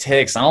don't like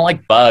ticks. I don't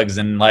like bugs,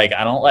 and like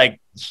I don't like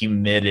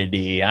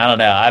humidity. I don't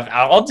know.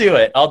 I'll do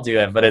it.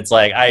 But it's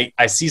like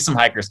I see some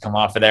hikers come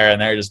off of there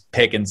and they're just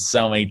picking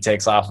so many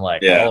ticks off. I'm like,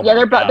 they're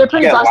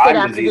pretty busted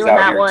after doing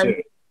that one.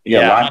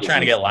 I'm not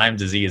trying to get Lyme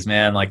disease,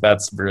 man. Like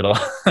that's brutal.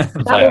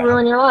 That will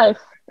ruin your life.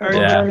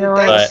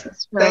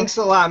 Thanks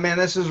a lot, man.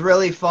 This was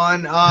really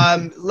fun.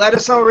 Let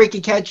us know where we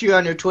can catch you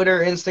on your Twitter,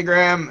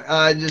 Instagram.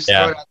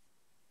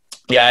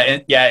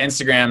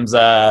 Instagram's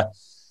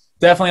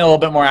definitely a little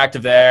bit more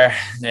active there.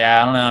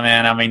 Yeah, I don't know,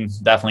 man. I mean,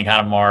 definitely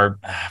kind of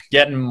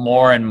getting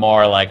more and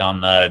more like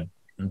on the,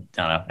 I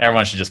don't know.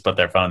 Everyone should just put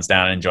their phones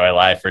down and enjoy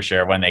life for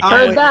sure when they can.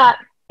 I heard that.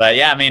 But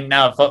yeah, I mean,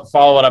 now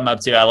follow what I'm up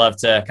to. I love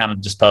to kind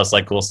of just post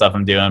like cool stuff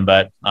I'm doing,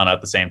 but I don't know,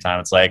 at the same time,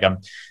 it's like I'm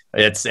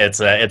it's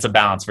a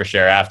balance for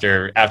sure.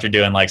 After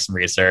doing like some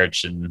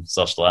research and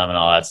Social Dilemma and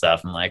all that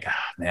stuff, I'm like, oh,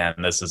 man,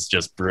 this is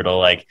just brutal.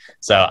 Like,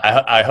 so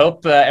I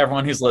hope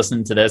everyone who's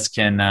listening to this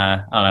can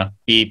I don't know,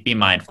 be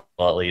mindful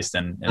at least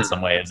in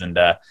some ways, and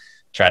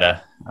try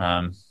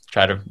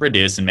to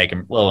reduce and make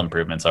little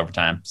improvements over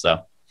time.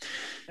 So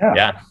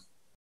yeah.